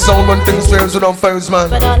family sound, one thing's fails without fails, man.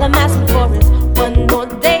 But all I'm asking for is one more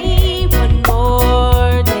day, one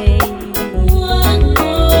more day. One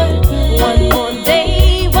more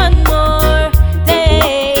day, one more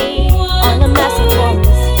day. All I'm asking for is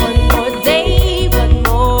one more day, one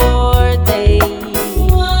more day.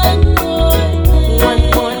 One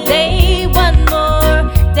more day, one more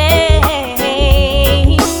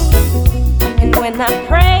day. And when I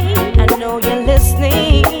pray, I know you're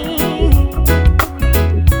listening.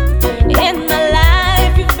 In my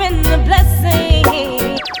life, you've been a blessing.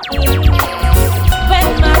 When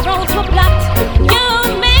my roads were blocked, you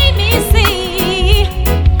made me see.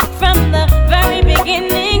 From the very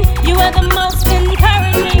beginning, you were the most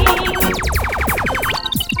encouraging.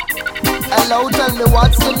 Hello, tell me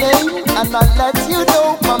what's your name, and I'll let you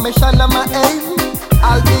know my mission and my aim.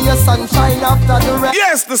 I'll be your sunshine after the rain.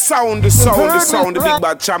 Yes, the sound, the big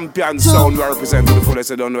bad champion sound we represent to the fullest.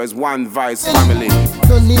 I don't know, as one vice family.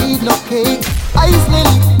 Don't need no cake, ice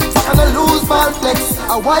lily, and a loose ball flex,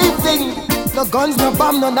 a white thing. No guns, no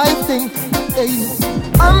bomb, no knife thing. Hey,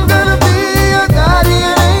 I'm gonna be your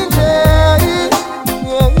guardian angel.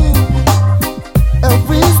 Yeah.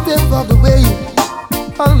 Every step of the way,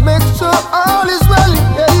 I'll make sure all is well.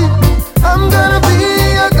 Hey, I'm gonna be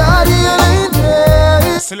your guardian angel.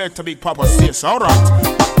 Select a Big Papa says, alright.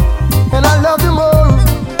 And I love you more.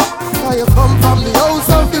 How you come from the house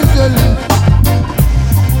of Israel.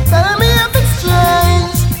 Tell me if it's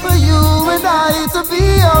strange for you and I to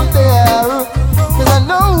be out there. Cause I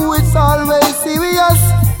know it's always serious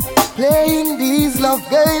playing these love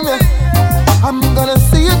games. I'm gonna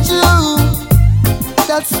see you through.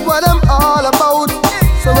 That's what I'm all about.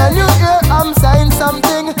 So when you hear I'm saying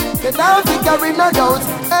something, then I'll be carrying no doubt.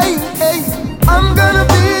 Hey, hey, I'm gonna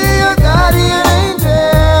be your guardian angel.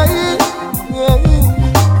 Yeah.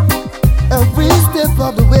 Every step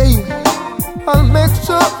of the way, I'll make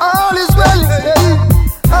sure all is well. Yeah.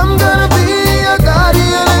 I'm gonna be your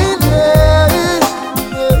guardian angel.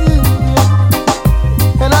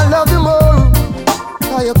 Yeah. And I love you more.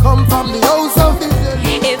 How you come from the house of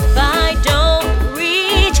Israel. If I don't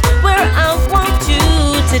reach where I want to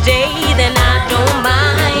today, then I don't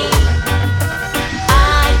mind.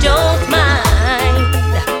 I don't mind.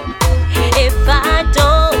 If I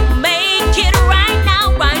don't make it right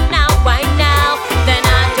now, then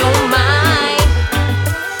I don't mind.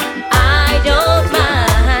 I don't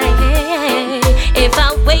mind. If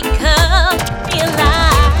I wake up,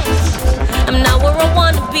 realize I'm not where I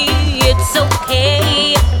wanna be, it's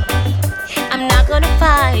okay. I'm not gonna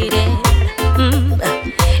fight it.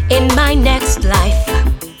 In my next life,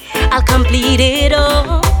 I'll complete it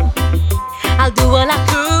all. I'll do all I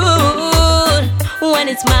could when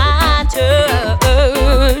it's my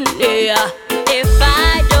turn. Yeah. If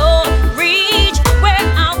I don't reach where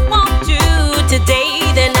I want to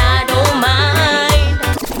today, then I don't mind.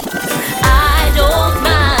 I don't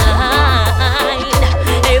mind.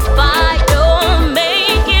 If I don't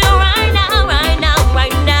make it right now,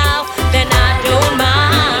 then I don't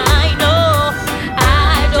mind. No,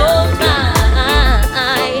 I don't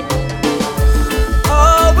mind.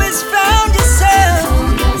 Always found yourself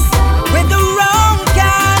with the wrong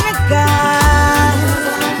kind of guy.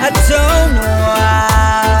 I don't know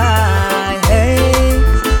why. Hey,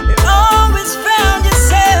 you always found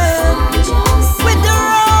yourself with the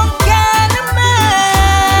wrong kind of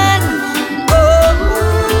man. Oh,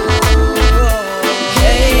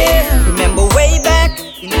 yeah. Remember way back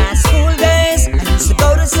in high school days, I used to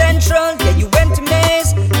go to Central. Yeah, you went to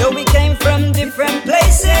Maze. Though we came from different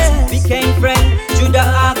places, became friends through the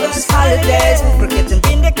August holidays. Cricket and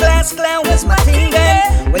being the class clown was my thing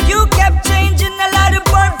then. When you kept changing a lot of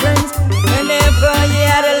boyfriends, whenever you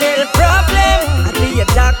had a little problem, I'd be a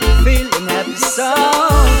doctor feeling happy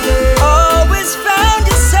song. Always found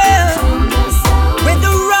yourself with the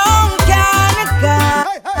wrong kind of guy.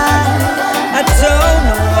 I don't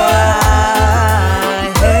know why.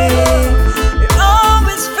 Hey, you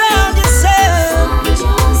always found yourself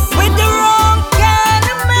with the wrong kind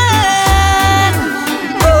of man.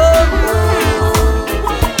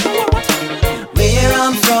 Where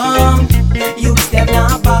I'm from, you step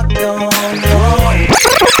now back down.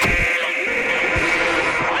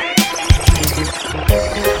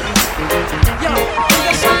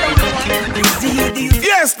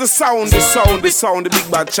 Yes, the sound, the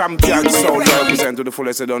big bad champion sound we represent to the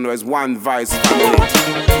fullest. I don't know, as one vice family.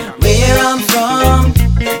 Where I'm from,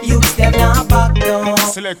 you step now back down.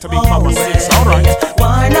 Select a Big Papa says, alright.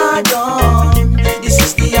 Why not done? This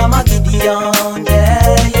is the Armageddon,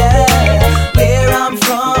 yeah, yeah. Where I'm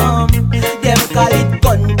from, them call it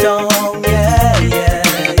gun town, yeah, yeah.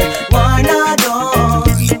 Why not done?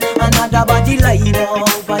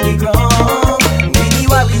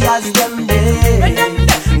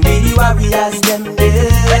 warriors them day.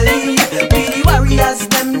 We the warriors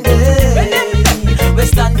them day. We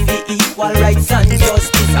stand for equal rights and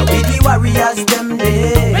justice. We the warriors them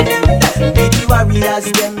day. We the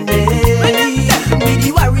warriors them day. We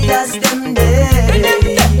the warriors them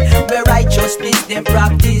day. Where righteousness they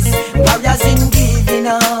practice. Warriors in giving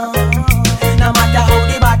up. No matter how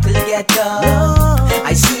the battle get up.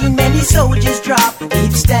 I seen many soldiers drop.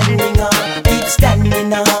 Keep standing up. Keep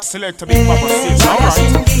standing up. Select a big papa stage. Warriors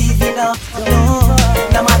in giving up.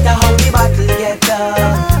 No matter how the battle get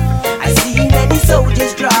up. I seen many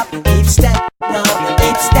soldiers drop. Keep standing up.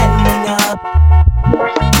 Keep standing up.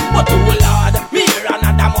 But oh Lord, me hear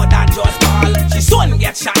another mother just fall. She son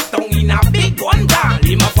get shot down in a big gun car.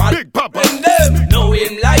 Him a fall. Big papa. And them know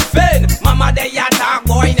him life end. Mama they attack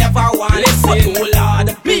boy never want listen. But oh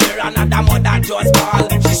Lord, me hear another mother just fall.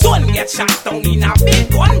 She son get shot down in a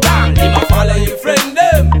big gun car. Him a follow him friend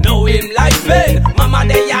them. Know him life end. Mama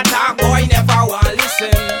they attack boy never want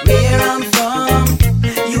listen. Where I'm from,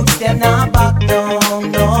 youths them not back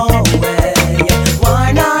down no way.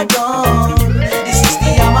 Why not done? This is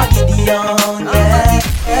the Armageddon,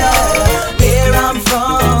 yeah. Where I'm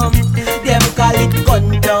from, them call it gun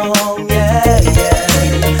down, yeah.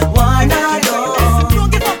 Why not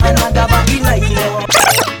done? Another Babylon.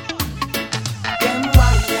 Them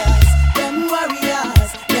warriors, them warriors,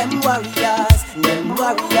 them warriors, them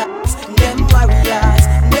warriors, them warriors,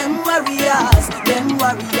 them warriors, them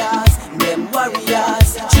warriors, them warriors.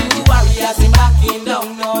 True warriors in backing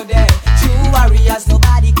down no day. True warriors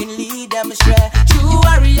nobody can lead them astray. True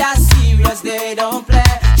warriors serious they don't play.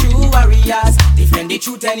 True warriors defend the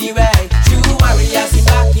truth anyway. True warriors in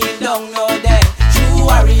backing down no day. True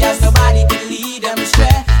warriors nobody can lead them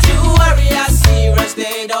astray. True warriors serious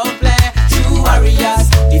they don't play. True warriors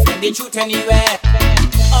defend the truth anyway.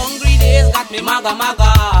 Hungry days got me maga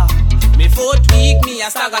maga. Me foot weak me a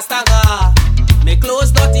stagger stagger. Me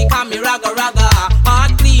clothes dirty can me raga raga.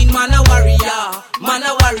 Heart clean man a warrior. Man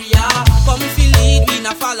a warrior. Come fi lead we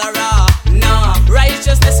na follower. Nah,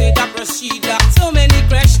 righteousness is a procedure. So many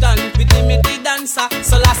questions with limited answer.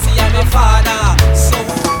 So last year my father. So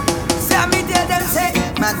say me tell them say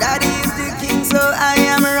my daddy is the king, so I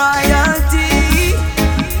am royalty.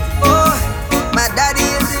 Oh, my daddy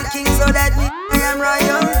is the king, so that means I am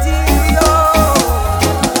royalty. Oh,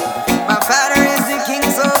 my father is the king,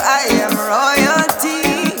 so I am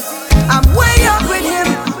royalty. I'm way up with him,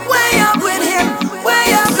 way up with him,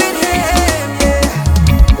 way up with him. Yeah.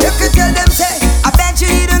 You could tell them say I bet you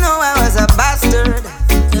didn't know I was a bastard.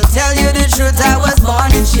 To tell you the truth, I was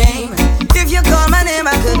born in shame. If you call my name,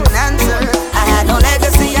 I couldn't answer. I had no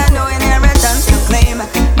legacy, I no inheritance to claim.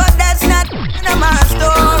 But that's not my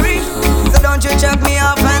story. So don't you chuck me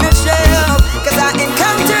off on a shelf. Cause I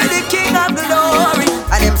encountered the king of glory.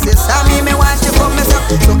 And him says, Sammy, me want you for myself.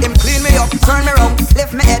 So him clean me up, turn me round,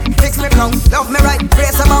 lift me head, fix me crown, love me right,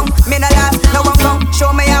 grace among. Me no last, no one come,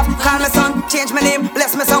 show me off, call me son, change my name,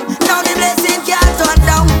 bless me song. Now the blessing can't turn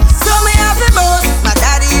down. So me have the most. My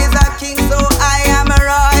daddy is a king, so I am a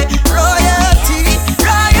royalty.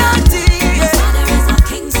 Royalty, yeah. My father is a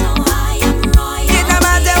king, so I am royalty. It no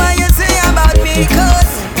matter what you say about me,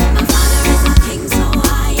 cause my father is a king, so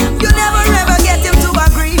I am royalty. You never ever get him to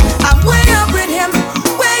agree. I'm way up with him,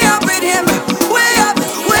 way up with him, way up,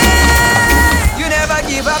 way. You never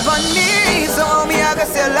give up on me, so how me I go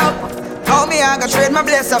sell out? How me I go trade my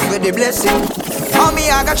bless up for the blessing? How me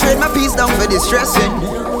I go trade my peace down for the stressing?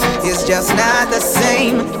 It's just not the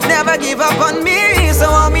same. Never give up on me, so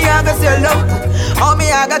how me I go sell out? How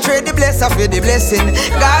me I go trade the bless up for the blessing?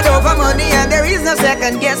 God over money and there is no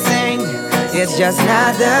second guessing. It's just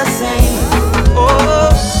not the same.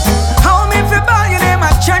 Oh, how me if you call your name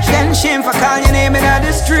at church, then shame for call your name in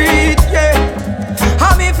the street, yeah.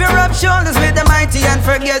 How me if you rub shoulders with the mighty and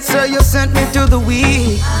forget, so you sent me to the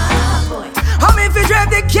weak. How me if you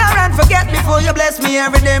drive the car and forget before you bless me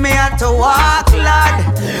every day, me had to walk, Lord.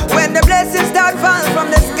 When the blessings start falling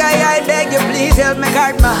from the sky, I beg you please help me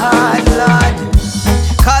guard my heart, Lord.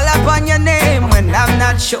 Call upon your name when I'm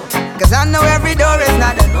not sure, cause I know every door is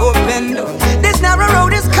not an open door. This narrow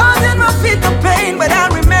road is causing my feet to pain, but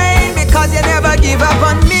I'll remain because you never give up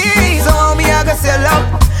on me. So how me I go sell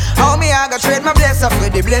out? How me I go trade my bless up for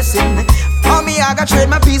the blessing? How me I go trade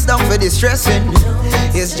my peace down for the stressing?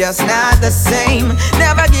 It's just not the same.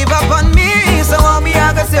 Never give up on me. So how me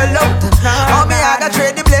I go sell out? How me I go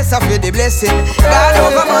trade the bless up for the blessing? God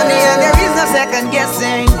over money and there is no second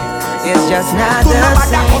guessing. It's just not the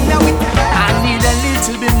same. I need a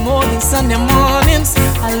little bit more than Sunday mornings,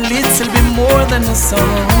 a little bit more than a song,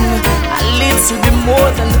 a little bit more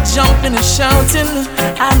than the jumping and shouting.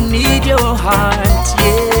 I need your heart,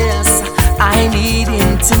 yes, I need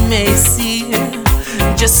intimacy.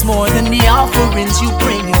 just more than the offerings you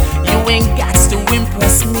bring. You ain't got to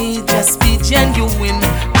impress me, just be genuine.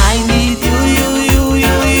 I need you, you, you,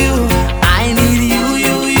 you, you. I need you,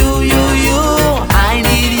 you, you, you, you. I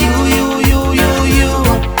need you, you, you, you, you.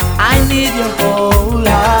 I need your whole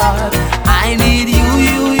heart. I need you,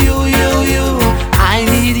 you, you, you, you. I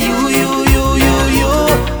need you, you, you, you, you.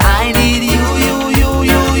 I need you, you, you,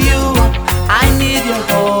 you, you. I need your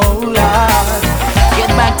whole heart. Get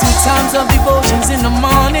back to times of devotions in the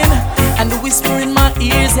morning and the whisper in my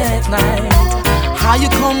ears at night. How you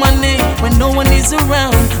call my name when no one is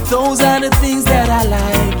around. Those are the things that I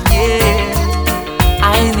like, yeah.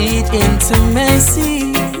 I need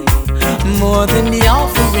intimacy more than the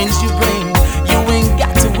offerings you bring. You ain't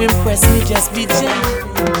got to impress me, just be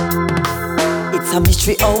genuine. It's a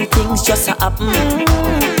mystery how things just happen.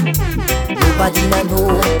 Nobody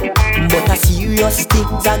know, but a serious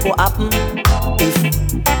things a go happen. If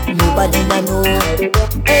nobody know,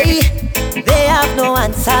 hey, they have no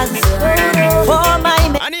answers for my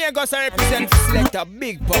men. And here goes a represent select a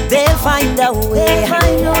big pop. They'll find a way.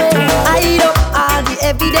 Hide up all the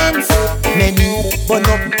evidence. Many burn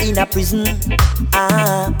up in a prison.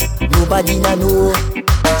 Nobody know.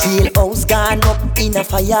 Jailhouse gone up in a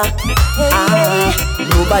fire.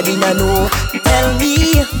 Nobody know. Tell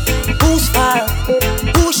me who's fault,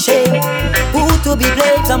 who's shame, who to be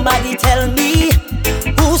blamed. Somebody tell me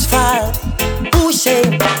who's fault, who's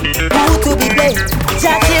shame, who to be blamed.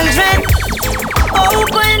 Your children,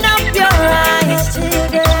 open up your eyes.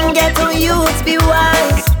 Get to youths, be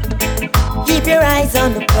wise. Keep your eyes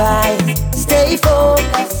on the prize. Stay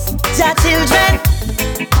focused. Your children,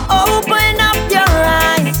 open up your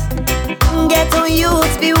eyes. Get to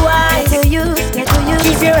youths, be wise.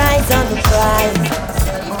 Keep your eyes on the prize.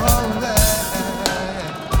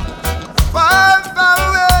 Far, far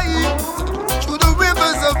away through the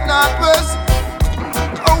rivers of Northwest,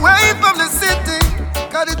 away from the city.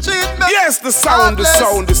 Yes, the sound,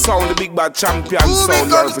 the big bad champion sound.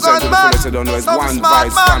 You represent the fullest, you don't know, it's One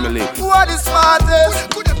Vice family. Who are the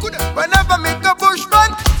smartest? Whenever me go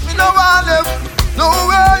bushman, me no want them. No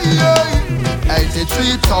way.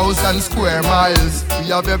 83,000 square miles. We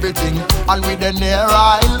have everything, and with the near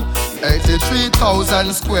aisle.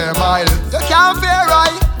 83,000 square miles. You can't fear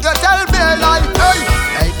right. You tell me a lie.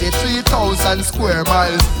 Hey. 83,000 square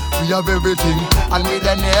miles. We have everything, and with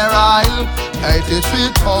the near aisle.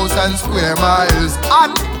 83,000 square miles.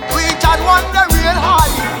 And we can wonder real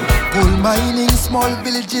high. Gold mining, small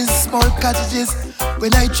villages, small cottages.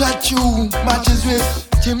 When I chat you, matches with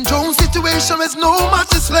Jim Jones situation with no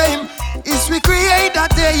matches flame. Is we create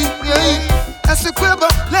that day, yeah. As we quiver,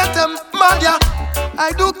 let them mad ya.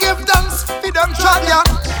 I do give thanks for them trad ya.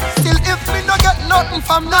 Still if me no get nothing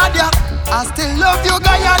from Nadia, I still love you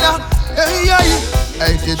Guyana. Hey.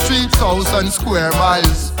 83,000 square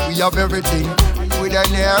miles. We have everything with a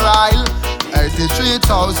near aisle.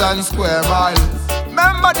 83,000 square miles.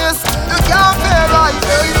 Remember this, you can't pay right.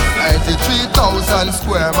 83,000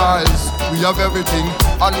 square miles. We have everything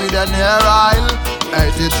and with a near aisle.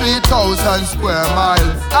 83,000 square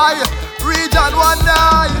miles. I region one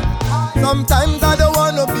night. Sometimes I don't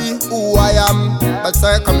wanna be who I am, but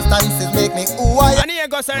circumstances make me who I am. And here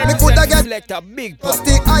goes a me coulda get select a big pop.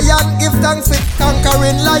 Stick iron, give thanks with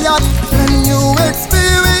conquering lion. When you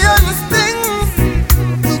experience things,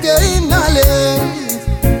 you gain knowledge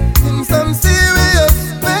in some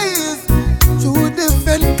serious ways. Through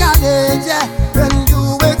different college, yeah. When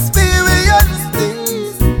you experience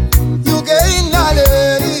things, you gain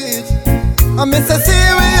knowledge. I miss a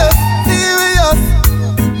serious,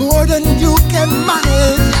 more than you can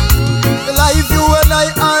manage. The life you and I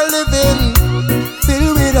are living,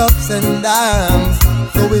 filled with ups and downs.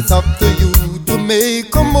 So it's up to you to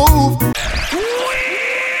make a move.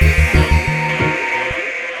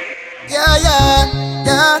 Yeah.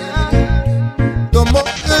 The more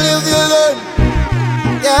you live, you learn.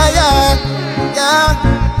 Yeah.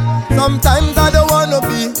 Sometimes I don't wanna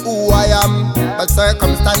be who I am, but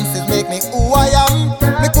circumstances make me who I am.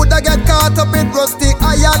 Me coulda get caught up in rusty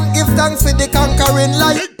iron. Give thanks for the conquering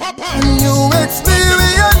light. When you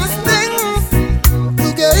experience things, you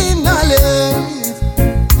gain knowledge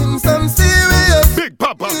in some serious Big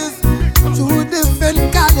Papa through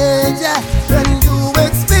different college. Yeah. When you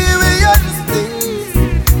experience things,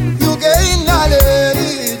 you gain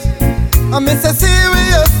knowledge. I miss a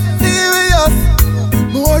serious,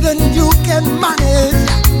 more than you can manage.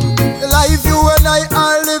 The life you and I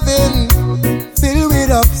are living, filled with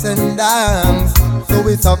ups and downs. So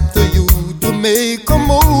it's up to you to make a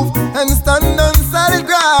move and stand on solid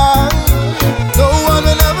ground. No one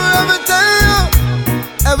will ever tell you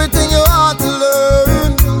everything you have to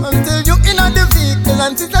learn until you in the vehicle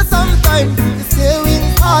and notice that sometimes the steering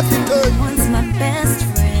is hard to turn. Once my best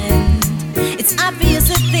friend, it's obvious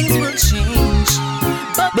that things will change.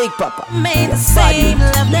 But Big Papa made the same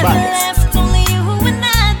love never left, only you and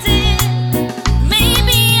I did.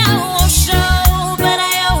 Maybe I won't show, but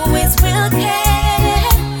I always will care.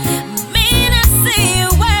 May not say a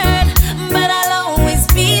word, but I'll always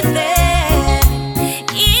be there.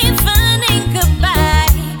 Even in goodbye,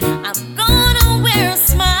 I'm gonna wear a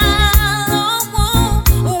smile.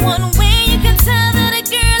 Oh, one way you can tell that a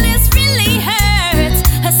girl is really hurt.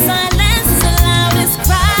 Her silence is the loudest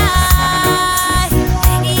cry.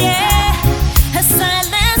 Yeah, her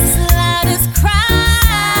silence is the loudest cry.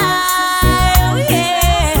 Oh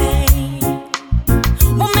yeah.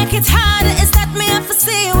 What make it harder is that me have to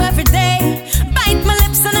see you every day. Bite my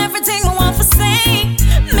lips and everything I want to say.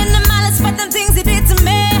 Minimalist for them things you did to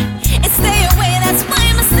me. It's stay away, that's why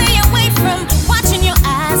I'ma stay away from watching your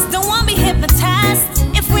eyes. Don't want to be hypnotized.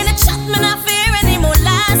 If we not shut me, not fear any more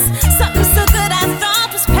lies. Something so good I thought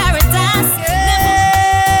was paradise.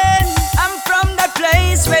 I'm from that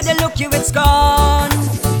place where they look you, it's gone.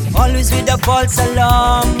 Always with a false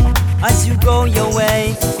alarm. As you go your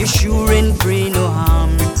way, you sure ain't bring no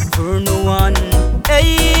harm for no one.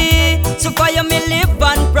 Hey, so fire me live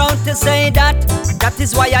and proud to say that. That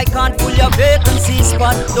is why I can't pull your vacancy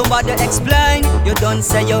spot. Don't bother explain, you don't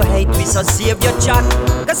say you hate me, so save your chat.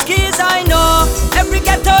 Cause keys I know, every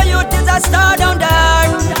ghetto youth is a star down there.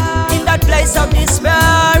 In that place of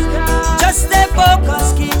despair, just stay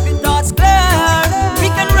focused, keep your thoughts clear. We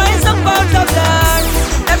can rise up out of there.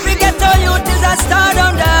 Every ghetto youth is a star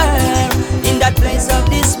down there. In that place of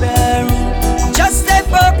despair, just stay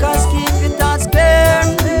focused, keep your thoughts clear.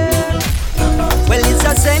 Well, it's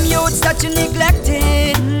the same youths that you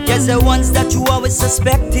neglected. Yes, the ones that you always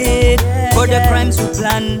suspected. For the crimes you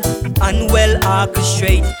plan and well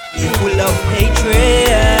orchestrate, full of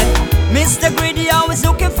hatred. Mr. Greedy always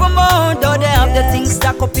looking for more, though they have the things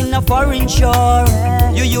stuck up in a foreign shore.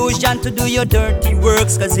 You use John to do your dirty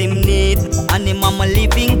works, cause him need and him mama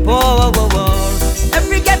living poor.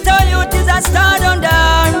 Every ghetto youth is a star down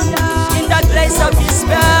there. In that place of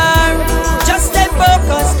despair, just stay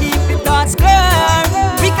focused, keep your thoughts clear.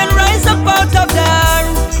 We can rise up out of there.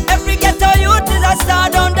 Every ghetto youth is a star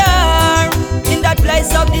down there. In that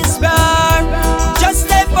place of despair, just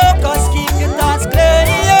stay focused, keep your thoughts clear.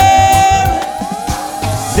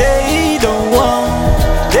 They don't want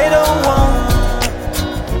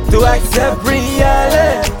to accept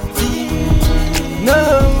reality.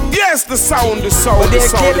 No. Yes, the sound, the sound, But the they're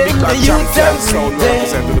sound, the killing big the bad youth champion sound. every day.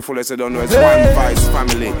 Represent to the fullest, I don't know, it's Hey. One Vice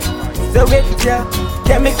family. So with your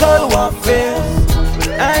chemical warfare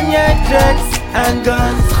and your drugs and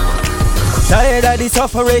guns. Tired of this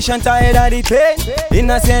operation, tired of the pain.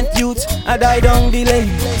 Innocent youth, I die down the lane.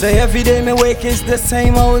 So every day me wake is the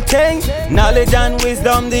same old thing. Knowledge and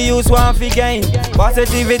wisdom the youth want to gain.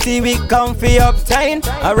 Positivity we come fi obtain.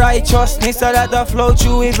 A righteousness so that I flow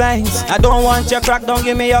through your veins. I don't want your crack, don't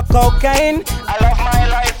give me your cocaine. I love my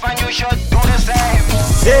life and you should do the same.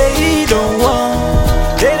 They don't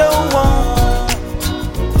want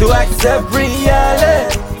to accept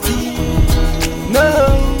reality.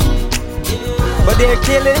 No. But they're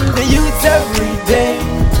killing the youth every day.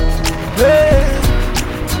 Hey.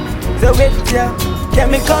 So with your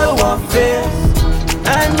chemical warfare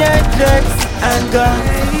and your drugs and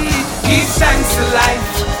guns. Give thanks to life,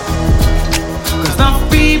 cause enough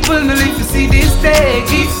people no live to see this day.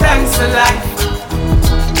 Give thanks to life.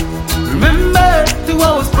 Remember to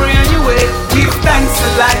always pray on your way. Give thanks to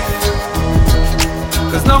life,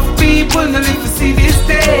 cause enough people no live to see this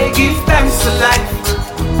day. Give thanks to life.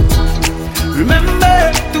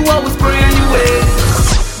 Remember to always pray on your way.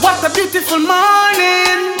 What a beautiful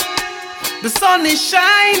morning. The sun is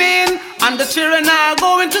shining and the children are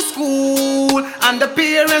going to school and the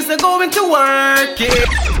parents are going to work.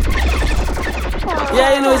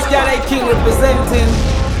 Yeah, you know it's Gary King representing.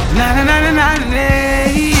 Na na na na na na.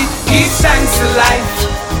 Give thanks to life,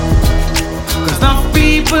 cause enough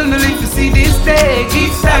people no live to see this day.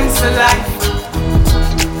 Give thanks to life.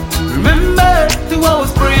 Remember to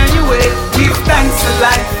always pray on your way. Give thanks to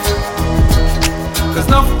life, cause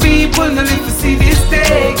enough people no live to see this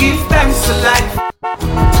day. Give thanks to life.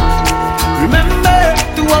 Remember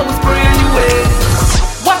to always pray on your way.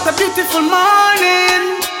 What a beautiful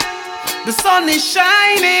morning. The sun is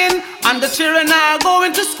shining and the children are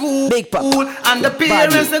going to school. And the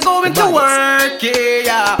parents are going to work.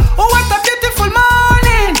 Yeah. Oh, what a beautiful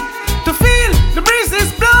morning to feel the breeze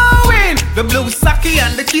is blowing. The blue sake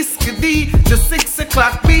and the kiskadi, the 6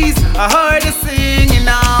 o'clock bees. I heard you singing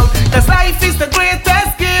out. Cause life is the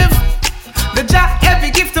greatest gift. The Jah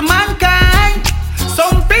every gift to mankind.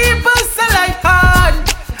 Some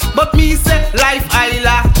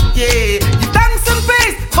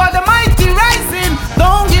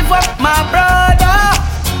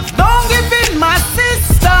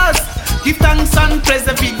Give thanks and praise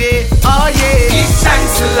every day. Oh yeah. Give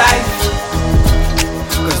thanks to life.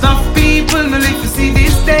 Cause enough people no live to see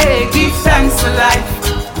this day. Give thanks to life.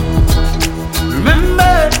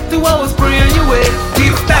 Remember to always pray on your way.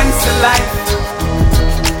 Give thanks to life.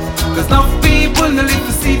 Cause enough people no live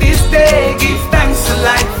to see this day. Give thanks to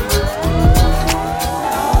life.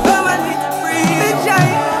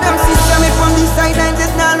 Them sister me from the sideline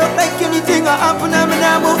just now look like anything will happen and me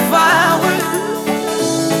now move forward.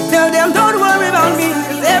 Tell them don't worry about me,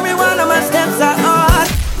 cause every one of my steps are hard.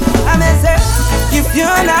 I may say, if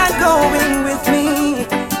you're not going with me,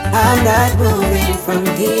 I'm not moving from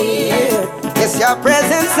here. It's your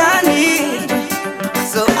presence I need,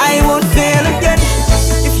 so I won't fail again.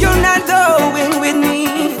 If you're not going with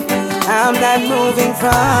me, I'm not moving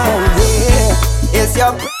from here. It's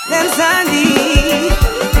your presence I need.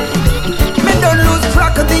 Me don't lose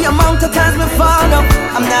track of the amount of times me fall up.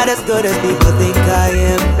 I'm not as good as people think I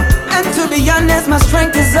am. And to be honest, my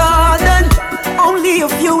strength is all done. Only a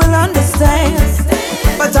few will understand.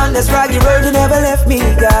 But on this rocky road you never left me,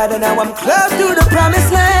 God. And now I'm close to the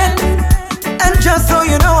promised land. And just so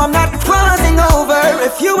you know, I'm not crossing over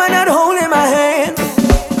if you are not holding my hand.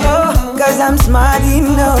 Oh, cause I'm smart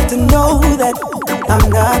enough to know that I'm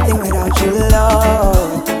nothing without your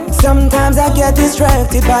love. Sometimes I get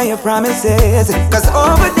distracted by your promises. Cause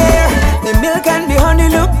over there, the milk and the honey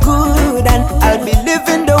look good, and I'll be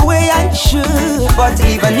living the way I should. But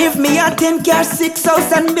even if me had 10 cars, 6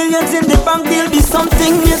 house and millions in the bank, there'll be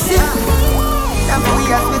something missing. That's why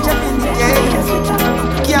we are switch up in the game.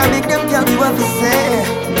 Can't make them tell me what to say.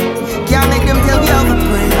 Can't make them tell me how to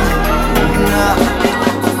pray. Nah.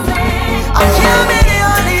 I can't be the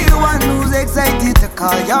only one who's excited to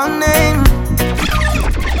call your name.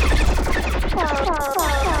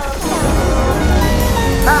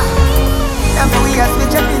 That's why we are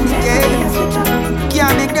switch up in the game.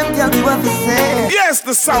 Can't make them tell me what to say. Yes,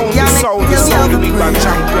 the sound, the big band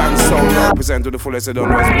champion sound. Represent to the fullest, I don't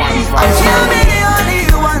know, it's one vibe. I can't be the only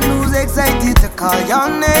one who's excited to call your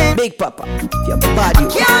name. Big Papa, your body. I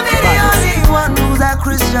can't be the only one who's a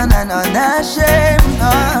Christian and unashamed.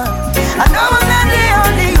 I know I'm not the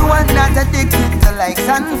only one that's addicted to likes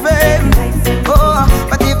and fame. Oh,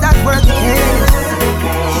 but if that were the case,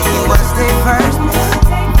 you would stay first.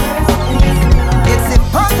 It's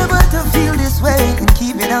impossible to feel this way and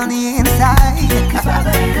keep it on the inside.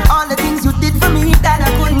 All the things you did for me that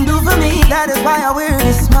I couldn't do for me, that is why I wear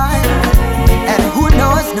this smile. And who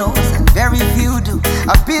knows, and very few do.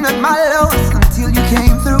 I've been at my lowest until you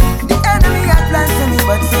came through. The enemy had plans for me,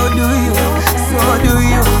 but so do you, so do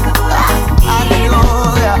you.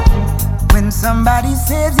 Hallelujah. When somebody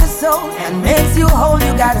saves your soul and makes you whole,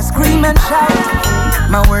 you gotta scream and shout.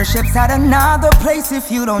 My worship's at another place.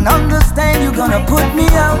 If you don't understand, you're gonna put me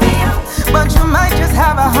out. But you might just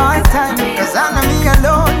have a hard time, cause under me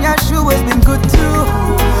alone, Yeshua's been good too.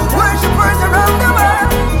 Worshippers around the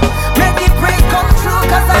world, make the praise come true.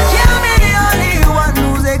 Cause I can't be the only one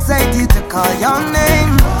who's excited to call your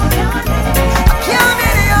name. I can't be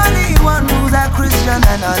the only one who's a Christian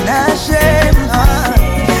and unashamed.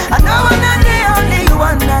 I know I'm not the only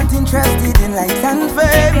one that's interested in likes and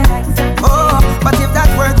fame. Oh, but if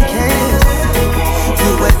that were the case,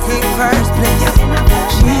 you would take first place.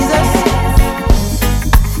 Jesus,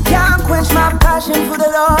 can't quench my passion for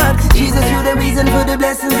the Lord. Jesus, you're the reason for the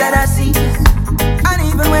blessings that I see. And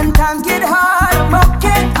even when times get hard, I'm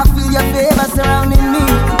okay. I feel your favor surrounding me.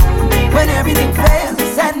 When everything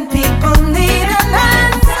fails and people need an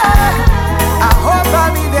answer, I hope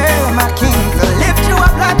I'll be there, my King, to lift you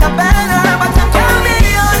up like a banner. But you can't be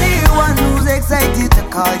the only one who's excited to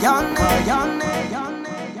call your name.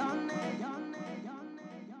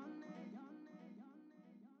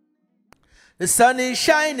 The sun is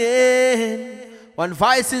shining, one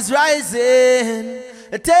voice is rising,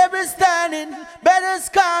 the table is standing, better's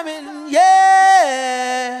coming,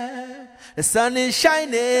 yeah. The sun is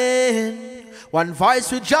shining, one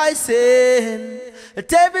voice rejoicing, the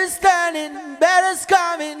table is standing, better's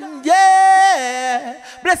coming, yeah.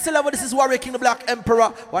 Bless the Lord, this is Warwick King, the Black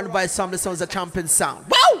Emperor. One voice sound, the sounds of champion sound.